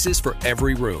sizes for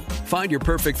every room. Find your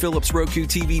perfect Philips Roku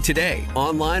TV today,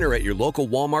 online or at your local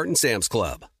Walmart and Sam's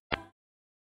Club.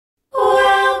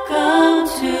 Welcome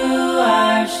to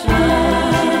our show.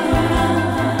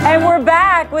 And we're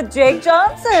back with Jake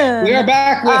Johnson. We are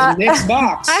back with Nick's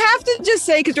Box. I have to just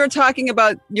say, because we're talking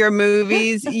about your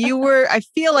movies, you were, I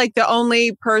feel like, the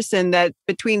only person that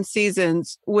between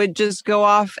seasons would just go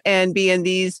off and be in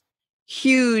these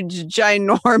huge,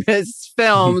 ginormous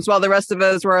films while the rest of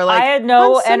us were like, I had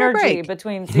no on summer energy break.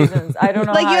 between seasons. I don't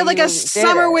know Like how you had like a did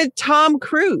summer it. with Tom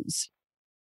Cruise.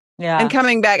 Yeah. And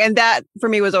coming back. And that for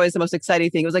me was always the most exciting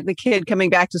thing. It was like the kid coming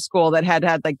back to school that had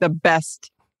like the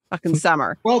best fucking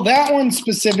summer. Well, that one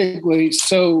specifically.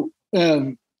 So,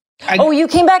 you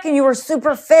came back and you were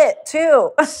super fit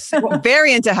too.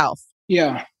 Very into health.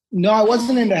 Yeah. No, I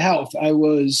wasn't into health. I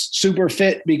was super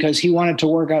fit because he wanted to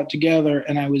work out together,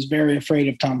 and I was very afraid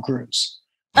of Tom Cruise.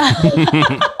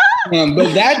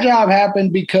 But that job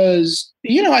happened because,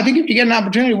 I think if you get an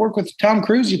opportunity to work with Tom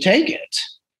Cruise, you take it.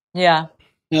 Yeah.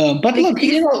 But look,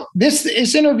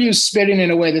 this interview is spitting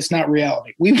in a way that's not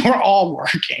reality. We were all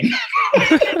working.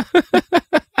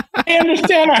 I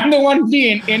understand I'm the one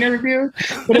being interviewed,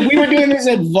 but if we were doing this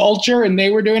at Vulture and they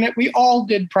were doing it, we all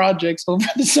did projects over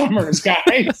the summers,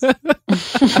 guys.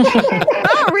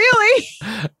 Oh, really?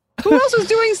 Who else was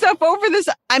doing stuff over this?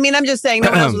 I mean, I'm just saying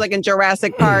no one else was like in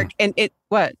Jurassic Park and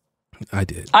what? I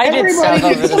did. I did stuff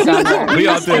over the summer. We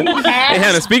all did. Hey,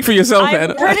 Hannah, speak for yourself, I'm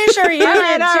Hannah. pretty sure you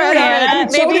did too,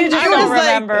 Hannah. Maybe you just don't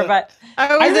remember, but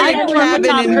I was in a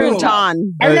cabin in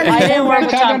Bhutan. I remember I didn't work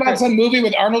with talking Tom about Cruise. some movie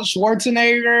with Arnold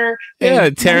Schwarzenegger. Yeah,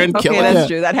 Taron Okay, Killam. that's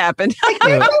true. That happened. Get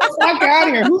the fuck out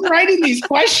of here. Who's writing these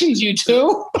questions, you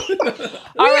two? We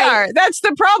are. That's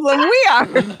the problem. We are.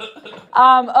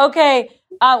 Okay.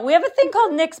 We have a thing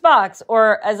called Nick's Box,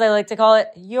 or as I like to call it,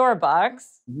 Your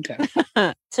Box. Okay.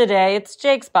 Today, it's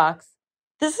Jake's Box.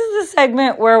 This is a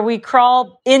segment where we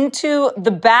crawl into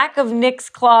the back of Nick's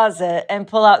closet and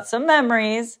pull out some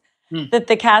memories that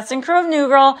the cast and crew of New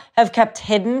Girl have kept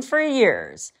hidden for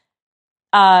years.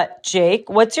 Jake,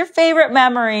 what's your favorite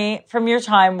memory from your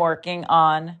time working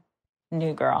on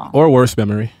New Girl? Or worst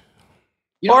memory.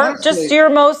 Honestly, just your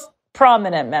most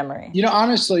prominent memory.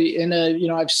 Honestly,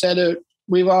 I've said it.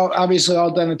 We've obviously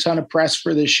all done a ton of press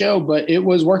for this show, but it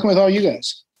was working with all you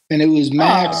guys. And it was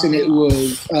Max and it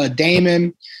was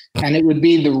Damon, and it would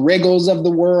be the Wriggles of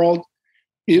the world.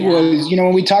 It was,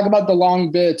 when we talk about the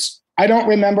long bits, I don't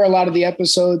remember a lot of the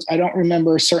episodes. I don't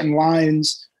remember certain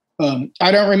lines. I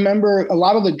don't remember a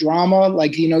lot of the drama.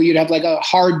 Like, you'd have like a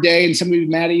hard day and somebody would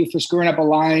be mad at you for screwing up a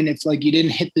line if like you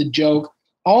didn't hit the joke.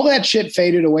 All that shit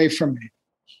faded away from me.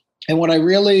 And what I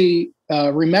really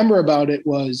remember about it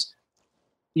was,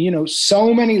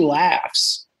 so many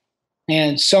laughs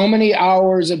and so many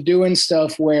hours of doing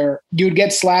stuff where you'd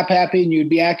get slap happy and you'd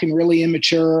be acting really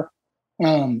immature.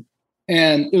 And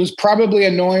it was probably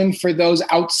annoying for those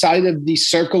outside of the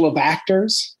circle of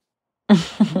actors,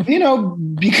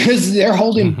 because they're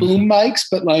holding boom mics,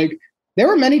 but like there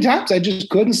were many times I just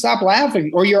couldn't stop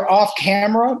laughing. Or you're off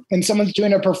camera and someone's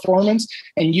doing a performance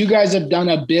and you guys have done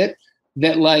a bit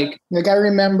that like I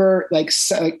remember like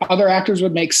other actors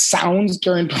would make sounds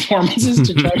during performances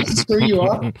to try to screw you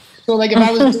up. So like if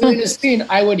I was doing a scene,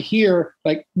 I would hear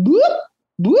like whoop,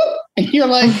 whoop, and you're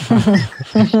like,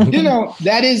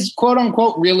 that is quote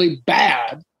unquote really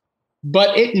bad,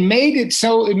 but it made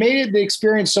the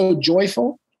experience so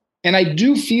joyful. And I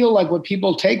do feel like what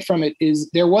people take from it is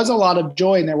there was a lot of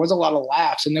joy and there was a lot of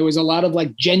laughs and there was a lot of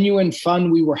like genuine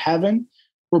fun we were having,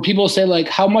 where people say like,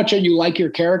 how much are you like your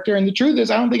character? And the truth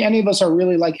is, I don't think any of us are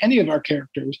really like any of our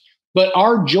characters, but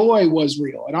our joy was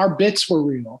real and our bits were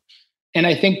real. And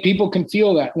I think people can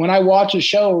feel that. When I watch a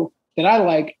show that I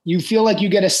like, you feel like you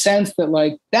get a sense that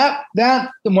like that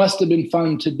must have been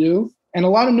fun to do. And a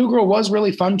lot of New Girl was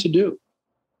really fun to do.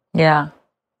 Yeah.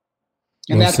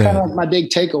 And that's kind of my big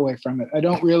takeaway from it.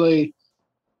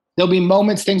 There'll be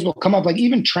moments, things will come up, like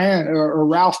even Tran or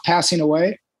Ralph passing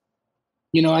away.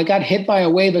 I got hit by a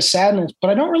wave of sadness, but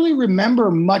I don't really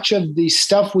remember much of the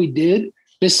stuff we did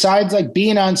besides like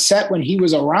being on set when he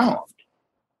was around.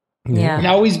 Yeah. And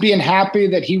always being happy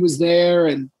that he was there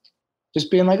and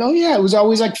just being like, oh yeah, it was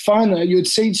always like fun. You would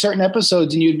see certain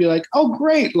episodes and you'd be like, oh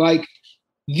great. Like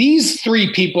these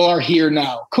three people are here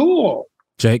now. Cool.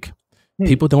 Jake,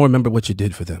 people don't remember what you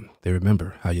did for them. They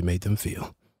remember how you made them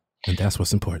feel. And that's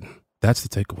what's important. That's the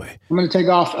takeaway. I'm going to take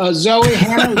off. Zoe,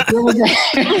 Hannah, really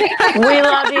we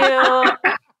love you.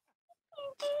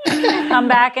 Come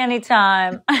back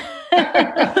anytime. But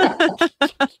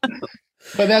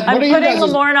I'm putting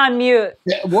Lamorne on mute.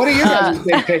 What are your guys'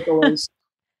 big takeaways?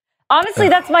 Honestly,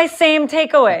 that's my same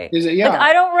takeaway. Is it? Yeah. Like,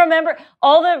 I don't remember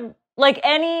all the, like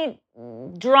any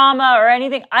drama or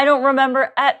anything. I don't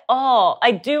remember at all.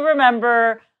 I do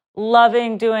remember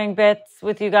loving doing bits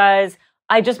with you guys.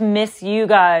 I just miss you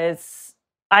guys.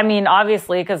 I mean,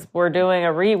 obviously, because we're doing a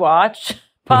rewatch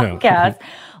podcast.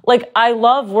 Like, I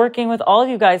love working with all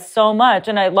you guys so much.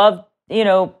 And I love,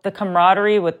 the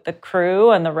camaraderie with the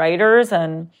crew and the writers.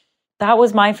 And that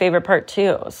was my favorite part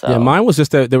too. So yeah, mine was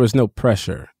just that there was no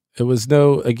pressure. It was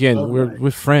no, again,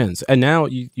 we're friends. And now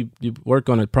you work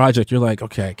on a project, you're like,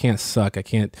 okay, I can't suck. I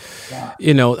can't,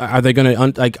 are they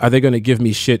going to give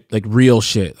me shit, like real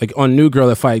shit? Like on New Girl,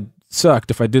 if I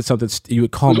sucked, if I did something, you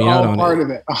would call me out on part it. Of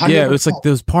it. 100%. Yeah, it was like,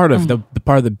 there was part of the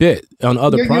part of the bit on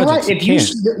other projects. Right.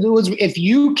 If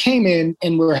you came in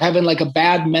and were having like a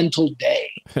bad mental day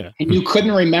and you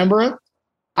couldn't remember it,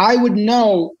 I would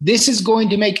know this is going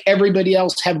to make everybody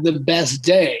else have the best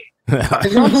day.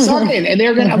 I'm sucking, and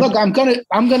they're gonna look. I'm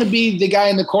gonna be the guy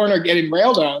in the corner getting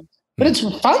railed on, but it's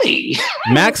funny.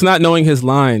 Max not knowing his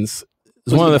lines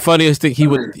is one of the funniest things. He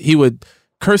would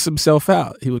curse himself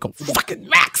out. He would go, "Fucking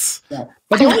Max." Yeah.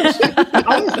 But the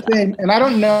other thing, and I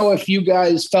don't know if you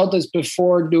guys felt this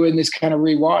before doing this kind of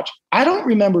rewatch. I don't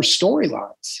remember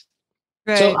storylines.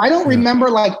 Right. So I don't remember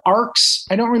like arcs.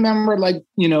 I don't remember like,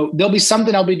 there'll be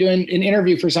something I'll be doing an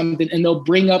interview for something, and they'll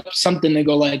bring up something. They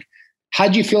go like,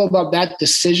 how'd you feel about that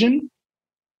decision?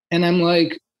 And I'm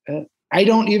like, I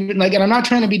don't even like, and I'm not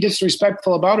trying to be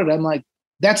disrespectful about it. I'm like,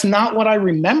 that's not what I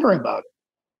remember about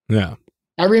it. Yeah.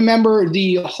 I remember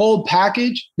the whole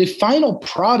package, the final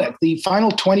product, the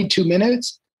final 22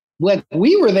 minutes, like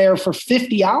we were there for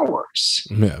 50 hours.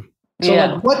 Yeah. So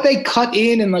like what they cut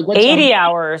in and like what 80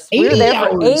 hours. 80 we were there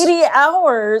hours. for 80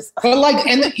 hours. But like,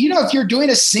 and if you're doing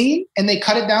a scene and they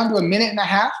cut it down to a minute and a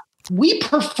half, we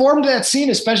performed that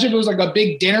scene, especially if it was like a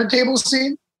big dinner table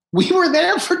scene. We were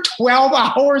there for 12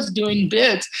 hours doing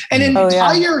bits, and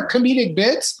entire comedic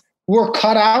bits were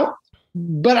cut out.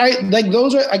 But I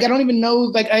don't even know.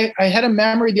 Like I had a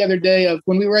memory the other day of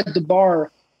when we were at the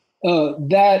bar,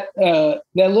 that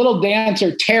little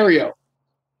dancer, Terrio.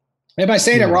 Am I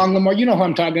saying it wrong, Lamar? You know who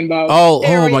I'm talking about.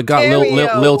 Oh my God,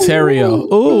 Lil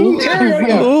Terrio. Ooh.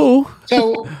 Terrio.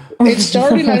 So it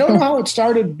started, I don't know how it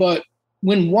started, but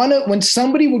when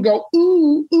somebody would go,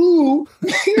 ooh, ooh,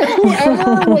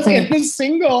 whoever was in the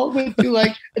single would do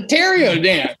like a Terrio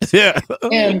dance. Yeah.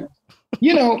 And,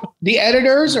 the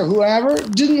editors or whoever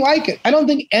didn't like it. I don't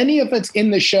think any of it's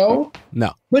in the show.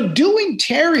 No. But doing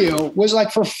Terrio was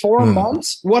like for 4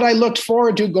 months what I looked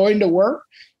forward to going to work.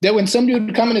 That when somebody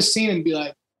would come in a scene and be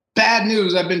like, bad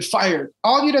news, I've been fired.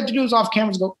 All you'd have to do is off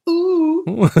camera go, ooh.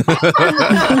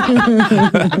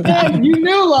 And you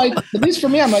knew, like, at least for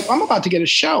me, I'm like, I'm about to get a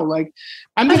show. Like,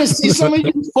 I'm going to see somebody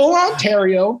do full on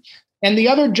Terrio. And the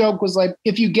other joke was like,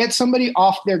 if you get somebody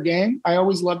off their game, I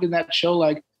always loved in that show,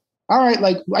 like, all right,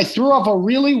 like I threw off a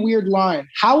really weird line.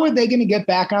 How are they going to get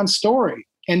back on story?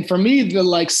 And for me, the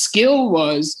like skill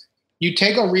was you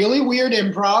take a really weird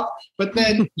improv, but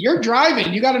then you're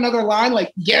driving. You got another line,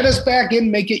 like get us back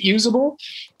in, make it usable.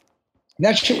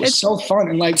 That shit was so fun.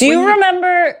 And like, do you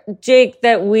remember, Jake,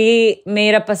 that we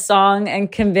made up a song and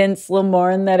convinced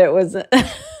Lamorne that it was a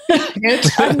new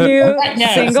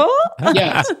single?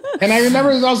 Yes. And I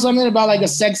remember it was also something about like a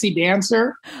sexy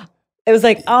dancer. It was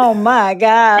like, oh my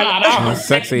God. I'm a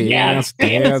sexy ass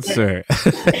dancer. And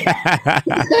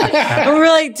we're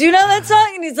like, do you know that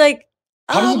song? And he's like,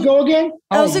 how does it go again?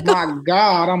 Oh my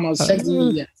God, I'm a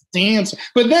sexy dancer.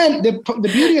 But then the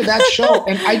beauty of that show,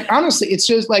 and I honestly, it's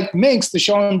just like Minx, the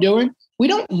show I'm doing, we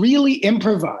don't really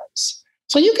improvise.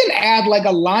 So you can add like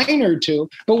a line or two,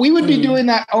 but we would be doing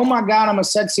that, oh my God, I'm a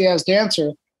sexy ass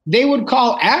dancer. They would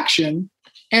call action.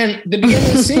 And the beginning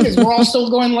of the scene is we're all still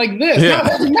going like this. Yeah.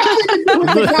 No, nothing to do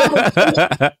with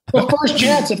the first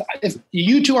chance. If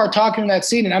you two are talking in that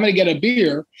scene and I'm going to get a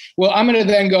beer, well, I'm going to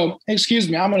then go, excuse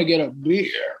me, I'm going to get a beer.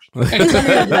 And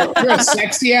somebody go, you're a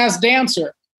sexy ass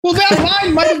dancer. Well, that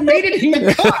line might have made it in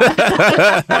the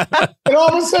cut. And all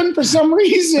of a sudden, for some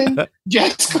reason,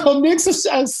 Jessica Mix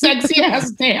a sexy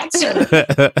ass dancer.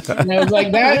 And I was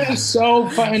like, that is so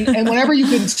fun. And whenever you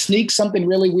could sneak something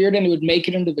really weird and it would make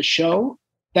it into the show,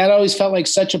 that always felt like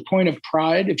such a point of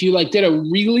pride. If you like did a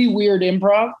really weird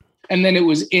improv and then it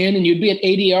was in and you'd be at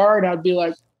ADR and I'd be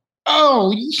like,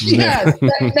 oh, yeah,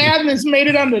 that madness made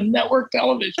it onto network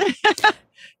television. That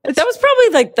was probably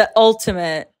like the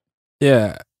ultimate.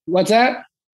 Yeah. What's that?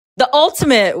 The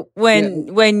ultimate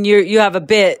when you have a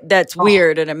bit that's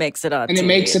weird and it makes it on and TV. It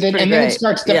makes it in, and then it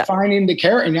starts defining the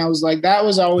character. And I was like, that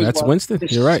was always that's Winston.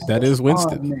 You're right. That is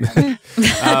Winston.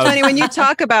 Funny when you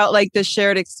talk about like the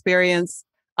shared experience.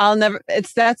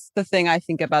 That's the thing I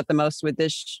think about the most with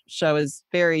this show is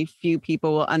very few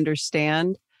people will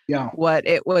understand what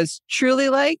it was truly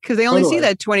like because they only see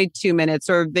that 22 minutes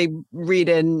or they read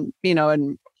in,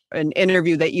 an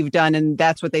interview that you've done and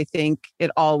that's what they think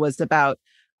it all was about.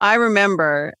 I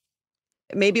remember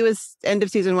maybe it was end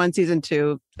of season 1, season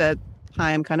 2, that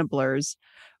time kind of blurs,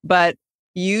 but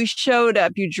you showed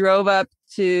up, you drove up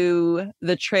to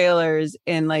the trailers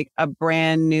in like a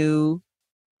brand new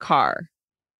car.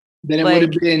 Then it would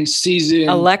have been season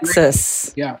a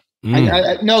Lexus. Yeah.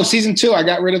 No, season 2. I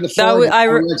got rid of the Ford.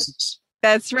 Lexus.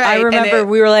 That's right. I remember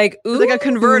we were like, ooh. It was like a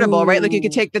convertible, right? Like you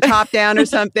could take the top down or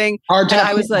something.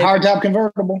 I was like, hardtop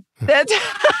convertible. That's.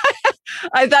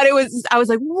 I thought it was. I was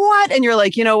like, what? And you're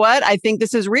like, you know what? I think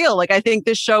this is real. Like I think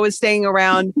this show is staying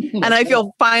around, and I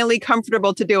feel finally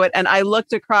comfortable to do it. And I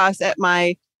looked across at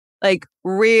my like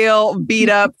real beat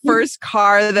up first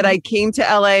car that I came to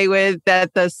LA with.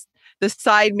 That the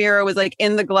side mirror was like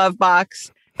in the glove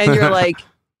box, and you're like,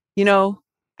 you know,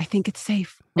 I think it's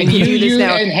safe. And you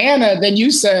and Hannah, then you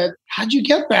said, how'd you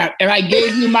get that? And I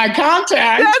gave you my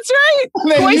contact. That's right.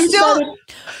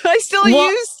 I still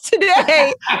use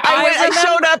today. I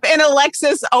showed up in a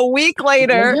Lexus a week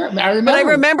later. Yeah, I remember. But I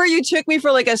remember you took me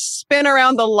for like a spin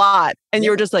around the lot. And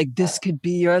you were just like, this could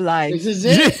be your life. This is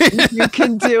it. You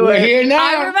can do We're it. here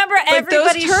now. I remember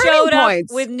everybody showed up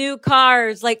with new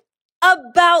cars like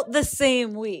about the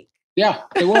same week. Yeah,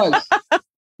 it was.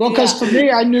 Well, because for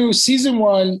me, I knew season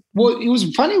 1. Well, it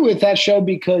was funny with that show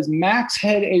because Max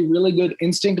had a really good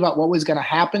instinct about what was going to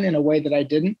happen in a way that I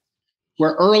didn't.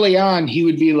 Where early on, he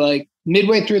would be like,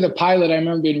 midway through the pilot, I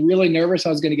remember being really nervous I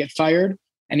was going to get fired.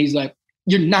 And he's like,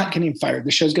 you're not getting fired.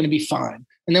 The show's going to be fine.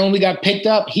 And then when we got picked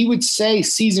up, he would say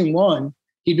season 1,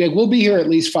 he'd be like, we'll be here at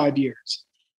least 5 years.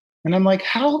 And I'm like,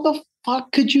 how the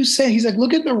fuck could you say? He's like,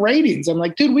 look at the ratings. I'm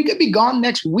like, dude, we could be gone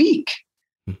next week.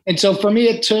 And so for me,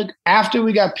 it took after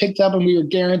we got picked up and we were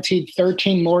guaranteed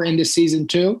 13 more into season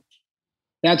 2.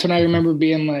 That's when I remember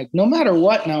being like, no matter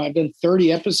what, now I've done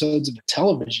 30 episodes of a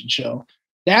television show.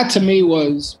 That to me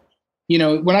was, you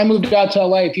know, when I moved out to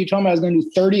LA, if you told me I was going to do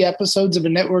 30 episodes of a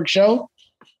network show,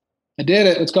 I did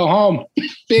it. Let's go home.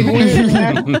 Big win,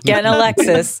 man. Get an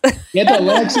Lexus. Get the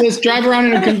Lexus, drive around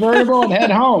in a convertible and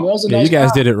head home. That was a nice you guys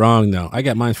car. did it wrong, though. I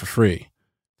got mine for free.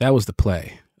 That was the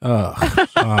play. Oh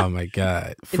my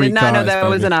God. Free did not cars, know that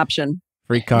was an option.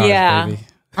 Free cars, baby.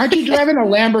 Aren't you driving a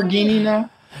Lamborghini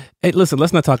now? Hey, listen,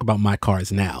 let's not talk about my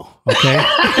cars now, okay?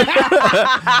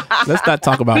 Let's not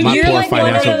talk about my poor financial decisions. You're like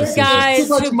one of those guys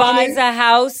who buys a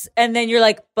house and then you're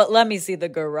like, but let me see the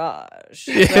garage,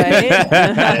 right?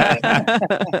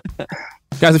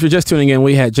 Guys, if you're just tuning in,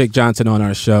 we had Jake Johnson on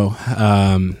our show,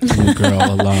 New Girl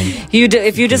alum.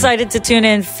 If you decided to tune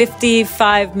in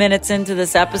 55 minutes into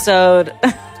this episode.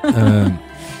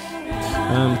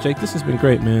 Jake, this has been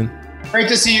great, man. Great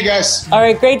to see you guys. All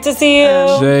right, great to see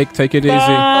you. Jake, take it easy.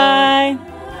 Bye.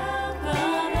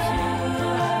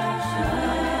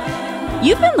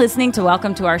 You've been listening to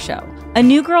Welcome to Our Show, a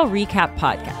New Girl recap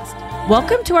podcast.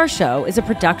 Welcome to Our Show is a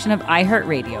production of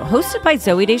iHeartRadio, hosted by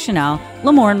Zooey Deschanel,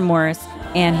 Lamorne Morris,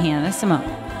 and Hannah Simone.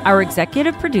 Our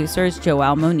executive producer is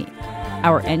Joelle Monique.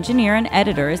 Our engineer and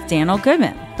editor is Daniel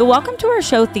Goodman. The Welcome to Our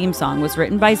Show theme song was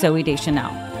written by Zooey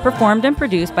Deschanel, performed and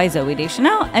produced by Zooey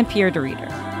Deschanel and Pierre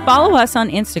DeReader. Follow us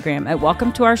on Instagram at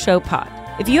Welcome to Our Show Pod.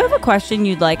 If you have a question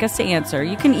you'd like us to answer,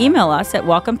 you can email us at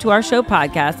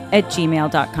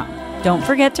welcometourshowpodcast@gmail.com. Don't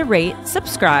forget to rate,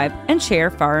 subscribe, and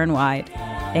share far and wide.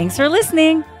 Thanks for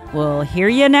listening. We'll hear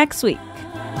you next week.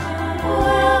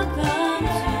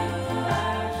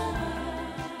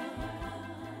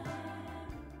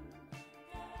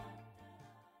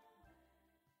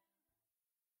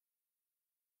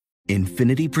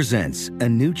 Infinity presents a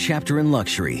new chapter in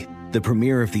luxury, the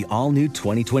premiere of the all-new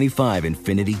 2025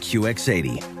 Infinity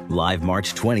QX80, live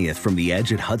March 20th from the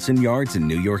Edge at Hudson Yards in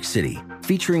New York City,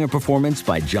 featuring a performance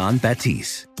by John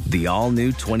Batiste. The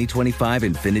all-new 2025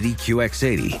 Infinity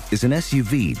QX80 is an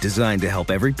SUV designed to help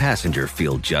every passenger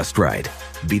feel just right.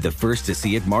 Be the first to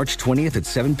see it March 20th at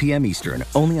 7 p.m. Eastern,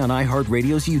 only on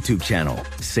iHeartRadio's YouTube channel.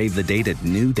 Save the date at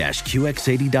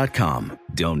new-QX80.com.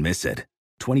 Don't miss it.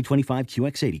 2025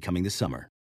 QX80 coming this summer.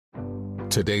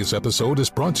 Today's episode is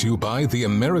brought to you by the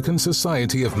American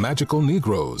Society of Magical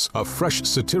Negroes, a fresh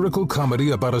satirical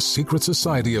comedy about a secret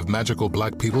society of magical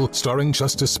black people starring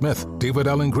Justice Smith, David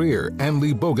Allen Greer, Ann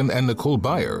Lee Bogan, and Nicole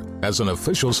Byer. As an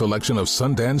official selection of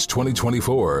Sundance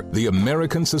 2024, the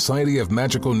American Society of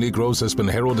Magical Negroes has been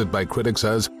heralded by critics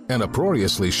as an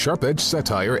uproariously sharp-edged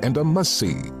satire and a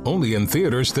must-see. Only in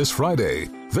theaters this Friday.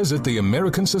 Visit the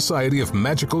American Society of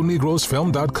Magical Negroes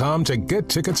Film.com to get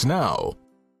tickets now.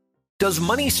 Does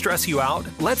money stress you out?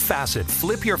 Let Facet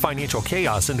flip your financial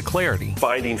chaos into clarity.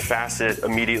 Finding Facet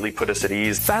immediately put us at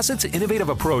ease. Facet's innovative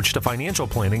approach to financial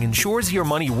planning ensures your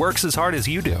money works as hard as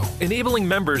you do, enabling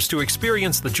members to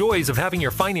experience the joys of having your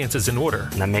finances in order.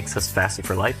 And that makes us Facet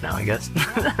for life now, I guess.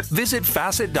 Visit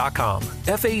Facet.com,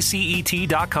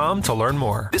 FACET.com to learn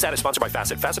more. This ad is sponsored by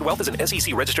Facet. Facet Wealth is an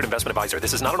SEC registered investment advisor.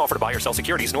 This is not an offer to buy or sell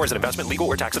securities, nor is it investment, legal,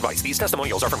 or tax advice. These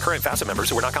testimonials are from current Facet members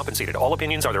who are not compensated. All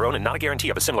opinions are their own and not a guarantee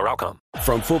of a similar outcome.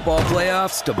 From football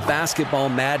playoffs to basketball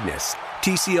madness,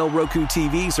 TCL Roku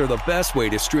TVs are the best way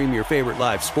to stream your favorite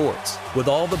live sports. With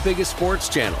all the biggest sports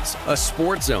channels, a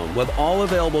sports zone with all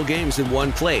available games in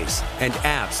one place, and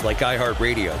apps like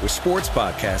iHeartRadio with sports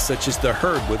podcasts such as The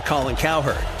Herd with Colin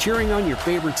Cowherd. Cheering on your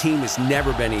favorite team has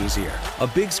never been easier. A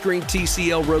big screen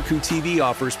TCL Roku TV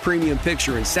offers premium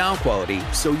picture and sound quality,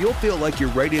 so you'll feel like you're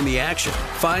right in the action.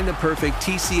 Find the perfect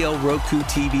TCL Roku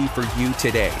TV for you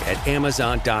today at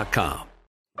Amazon.com.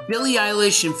 Billie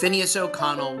Eilish and Phineas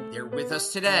O'Connell, they're with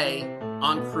us today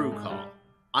on Crew Call.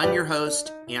 I'm your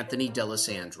host, Anthony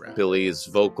D'Alessandro. Billie's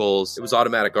vocals, it was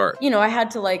automatic art. You know, I had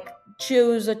to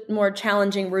choose a more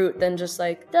challenging route than just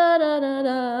da da da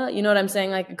da. You know what I'm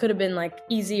saying? It could have been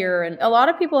easier. And a lot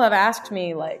of people have asked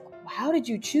me how did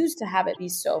you choose to have it be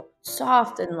so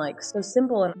soft and so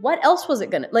simple? And what else was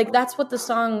it gonna that's what the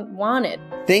song wanted.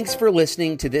 Thanks for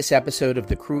listening to this episode of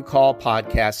the Crew Call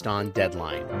podcast on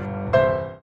Deadline.